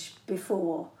challenge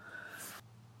before.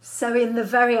 So in the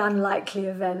very unlikely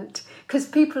event, because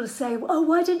people say, oh,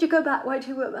 why did you go back? Why did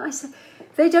you go back? I say,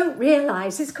 they don't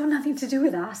realise it's got nothing to do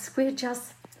with us. We're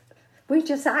just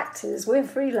actors. We're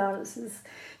freelancers.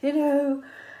 You know,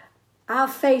 our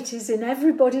fate is in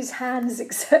everybody's hands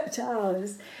except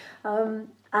ours. And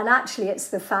actually, it's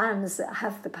the fans that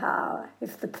have the power.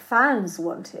 If the fans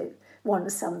want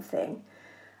something,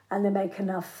 and they make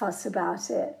enough fuss about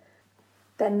it,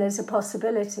 then there's a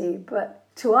possibility. But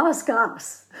to ask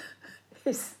us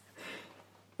is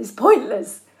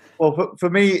pointless. Well, for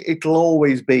me, it'll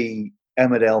always be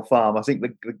Emmerdale Farm. I think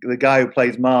the guy who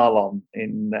plays Marlon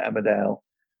in Emmerdale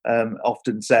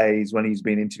often says when he's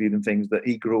been interviewed and things that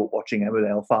he grew up watching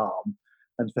Emmerdale Farm,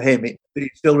 and for him it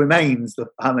still remains the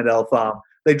Emmerdale Farm.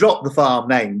 They dropped the farm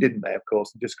name, didn't they? Of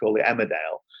course, and just call it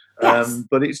Emmerdale. Yes.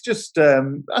 But it's just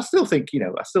I still think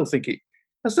it.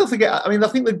 I mean, I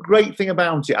think the great thing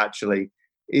about it actually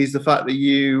is the fact that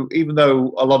even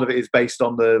though a lot of it is based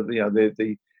on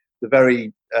the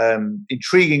very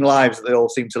intriguing lives that they all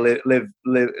seem to live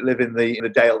in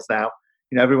the Dales now.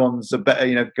 You know, everyone's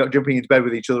jumping into bed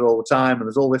with each other all the time, and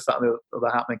there's all this, that, and the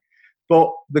other happening.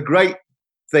 But the great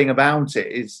thing about it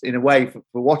is, in a way, for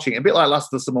watching it, a bit like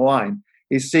Last of the Summer Wine,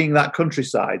 is seeing that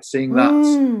countryside, seeing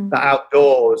that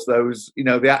outdoors, those, you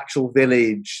know, the actual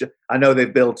village. I know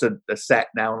they've built a set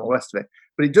now and all the rest of it,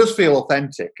 but it does feel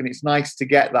authentic, and it's nice to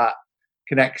get that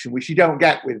connection, which you don't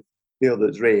get with the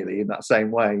others really in that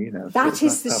same way, you know. That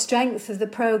is the strength of the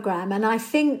programme. And I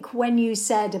think when you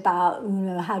said about, you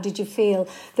know, how did you feel,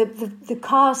 the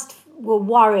cast were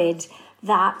worried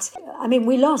that, I mean,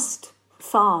 we lost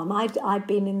Farm. I'd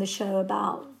been in the show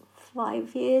about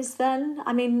 5 years then.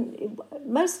 I mean,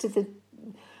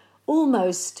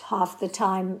 almost half the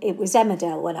time it was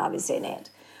Emmerdale when I was in it.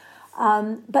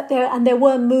 But there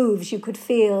were moves. You could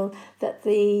feel that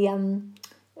the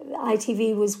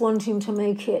ITV was wanting to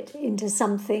make it into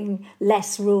something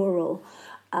less rural.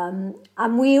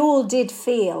 And we all did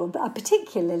feel,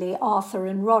 particularly Arthur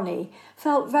and Ronnie,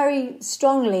 felt very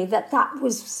strongly that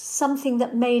was something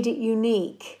that made it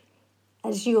unique,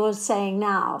 as you're saying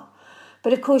now.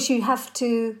 But of course you have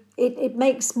to, it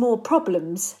makes more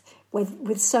problems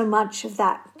with so much of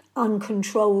that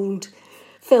uncontrolled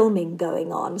filming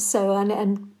going on. So,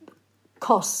 and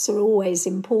costs are always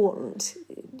important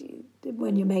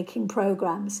when you're making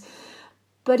programmes.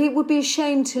 But it would be a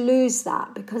shame to lose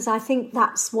that, because I think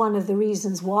that's one of the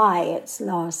reasons why it's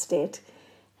lasted,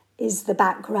 is the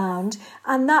background.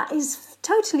 And that is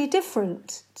totally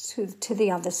different to the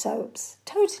other soaps.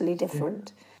 Totally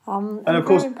different. And of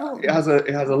course, it has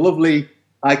a lovely,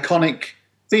 iconic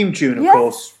theme tune, of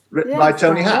course, written by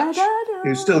Tony Hatch,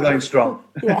 who's still going strong.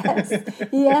 Yes,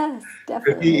 yes,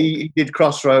 definitely. He did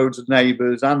Crossroads and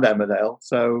Neighbours and Emmerdale.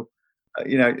 So,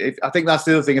 I think that's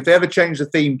the other thing. If they ever change the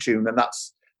theme tune, then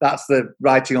that's the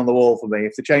writing on the wall for me.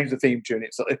 If they change the theme tune,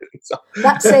 it's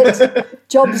that's it.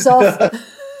 Job's off.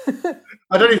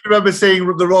 I don't know if you remember seeing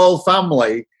the Royal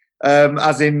Family,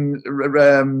 as in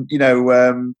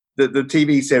the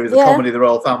TV series, the comedy The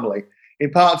Royal Family.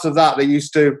 In parts of that, they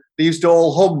used to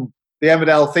all hum the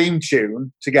Emmerdale theme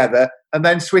tune together and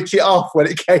then switch it off when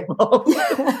it came on.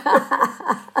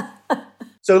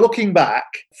 So looking back,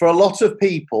 for a lot of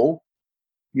people,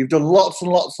 you've done lots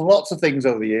and lots and lots of things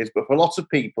over the years, but for lots of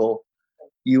people,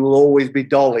 you will always be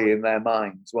Dolly in their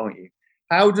minds, won't you?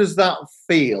 How does that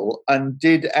feel? And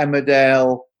did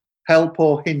Emmerdale help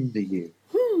or hinder you?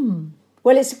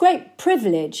 Well, it's a great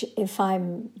privilege if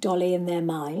I'm Dolly in their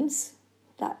minds.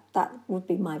 That would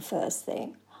be my first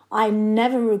thing. I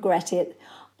never regret it.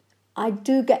 I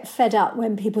do get fed up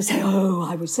when people say, "Oh,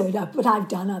 I was so dumb," but I've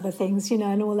done other things,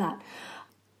 and all that.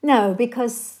 No,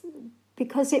 because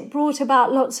it brought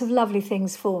about lots of lovely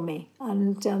things for me.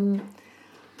 And,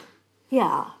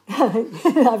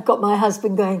 I've got my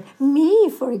husband going, me,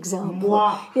 for example.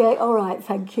 Wow. Yeah, all right,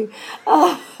 thank you.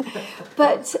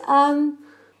 But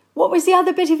what was the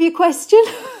other bit of your question?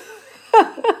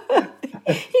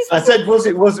 I said, was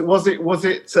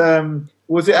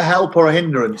it a help or a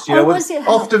hindrance?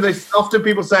 Often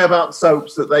people say about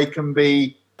soaps that they can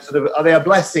be are they a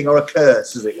blessing or a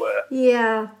curse, as it were?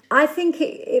 Yeah, I think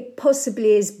it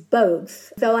possibly is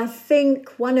both. Though I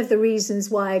think one of the reasons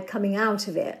why coming out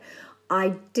of it,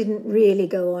 I didn't really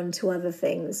go on to other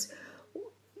things.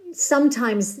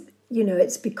 Sometimes,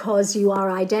 it's because you are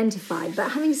identified.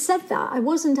 But having said that, I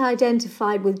wasn't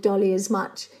identified with Dolly as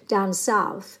much down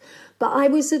south. But I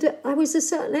was a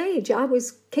certain age. I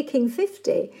was kicking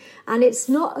 50. And it's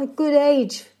not a good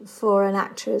age for an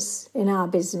actress in our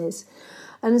business.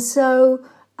 And so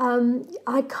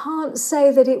I can't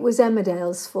say that it was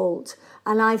Emmerdale's fault.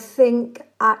 And I think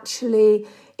actually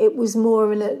it was more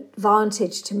of an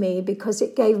advantage to me because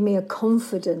it gave me a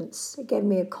confidence.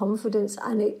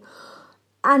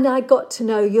 And I got to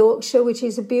know Yorkshire, which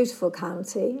is a beautiful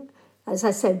county, as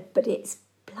I said, but it's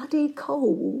bloody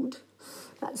cold.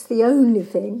 That's the only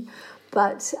thing.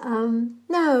 But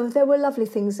no, there were lovely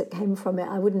things that came from it.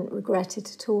 I wouldn't regret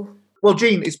it at all. Well,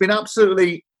 Jean, it's been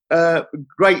absolutely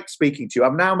great speaking to you.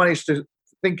 I've now managed to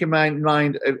think in my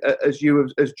mind as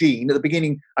Jean. At the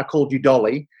beginning, I called you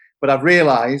Dolly, but I've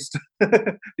realised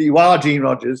that you are Jean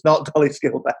Rogers, not Dolly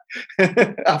Skilbeck,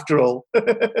 after all.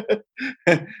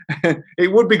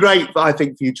 It would be great, I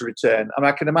think, for you to return. I mean,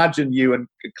 I can imagine you and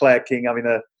Claire King having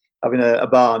a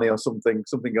Barney or something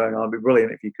going on. It'd be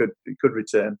brilliant if you could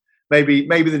return. Maybe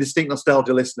the Distinct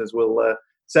Nostalgia listeners will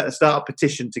start a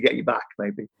petition to get you back,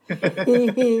 maybe.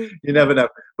 You never know.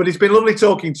 But it's been lovely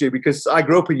talking to you because I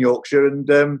grew up in Yorkshire and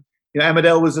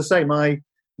Emmerdale was the same.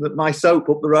 My soap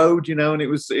up the road, and it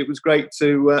was great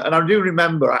to. And I do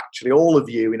remember actually all of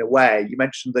you in a way. You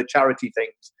mentioned the charity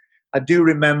things. I do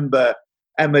remember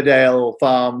Emmerdale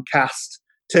Farm cast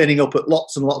turning up at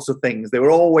lots and lots of things. They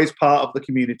were always part of the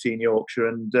community in Yorkshire,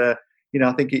 and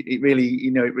I think it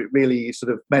really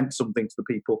sort of meant something to the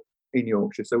people in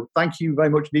Yorkshire. So thank you very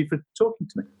much indeed for talking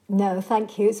to me. No,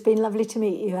 thank you. It's been lovely to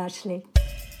meet you, Ashley.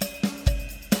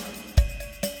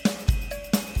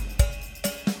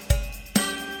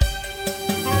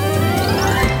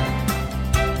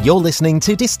 You're listening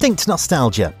to Distinct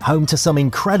Nostalgia, home to some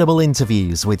incredible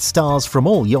interviews with stars from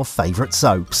all your favourite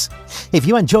soaps. If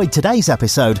you enjoyed today's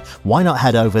episode, why not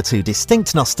head over to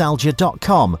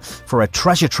distinctnostalgia.com for a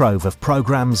treasure trove of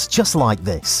programmes just like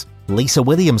this. Lisa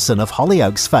Williamson of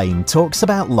Hollyoaks fame talks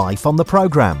about life on the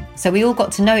programme. So we all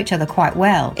got to know each other quite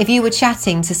well. If you were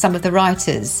chatting to some of the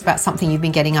writers about something you've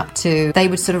been getting up to, they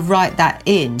would sort of write that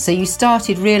in. So you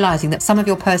started realising that some of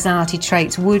your personality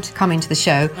traits would come into the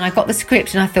show. And I got the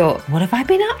script and I thought, what have I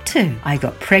been up to? I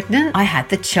got pregnant. I had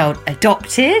the child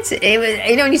adopted. It was,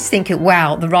 you just think,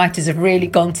 wow, the writers have really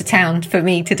gone to town for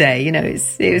me today.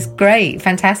 It was great,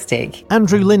 fantastic.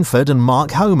 Andrew Linford and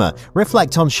Mark Homer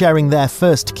reflect on sharing their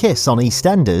first kiss on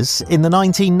EastEnders in the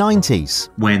 1990s.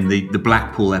 When the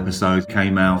Blackpool episode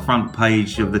came out, front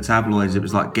page of the tabloids, it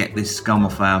was like, get this scum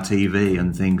off our TV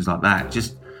and things like that.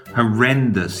 Just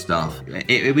horrendous stuff.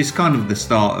 It was kind of the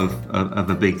start of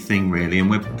a big thing, really, and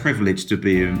we're privileged to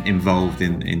be involved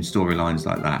in storylines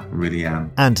like that. I really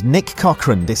am. And Nick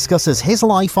Cochran discusses his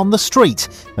life on the street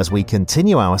as we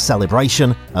continue our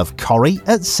celebration of Corrie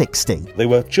at 60. They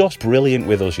were just brilliant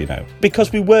with us,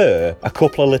 because we were a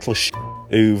couple of little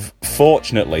who've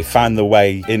fortunately found their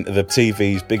way into the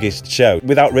TV's biggest show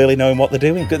without really knowing what they're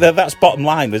doing. That's bottom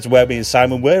line. That's where me and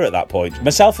Simon were at that point.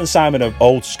 Myself and Simon are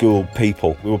old school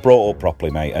people. We were brought up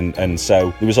properly, mate, and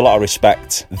so there was a lot of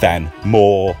respect then,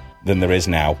 more than there is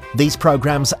now. These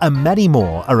programmes and many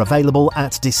more are available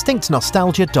at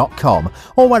distinctnostalgia.com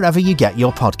or wherever you get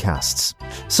your podcasts.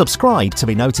 Subscribe to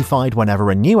be notified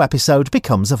whenever a new episode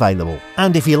becomes available.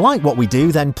 And if you like what we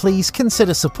do, then please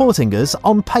consider supporting us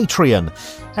on Patreon.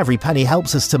 Every penny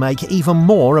helps us to make even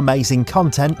more amazing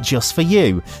content just for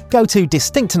you. Go to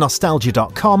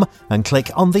distinctnostalgia.com and click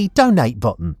on the donate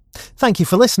button. Thank you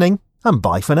for listening, and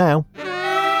bye for now.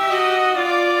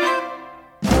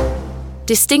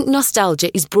 Distinct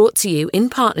Nostalgia is brought to you in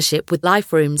partnership with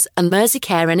Life Rooms and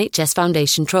Merseycare NHS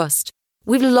Foundation Trust.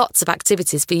 We've lots of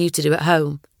activities for you to do at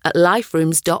home at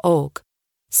liferooms.org.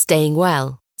 Staying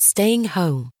well, staying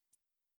home.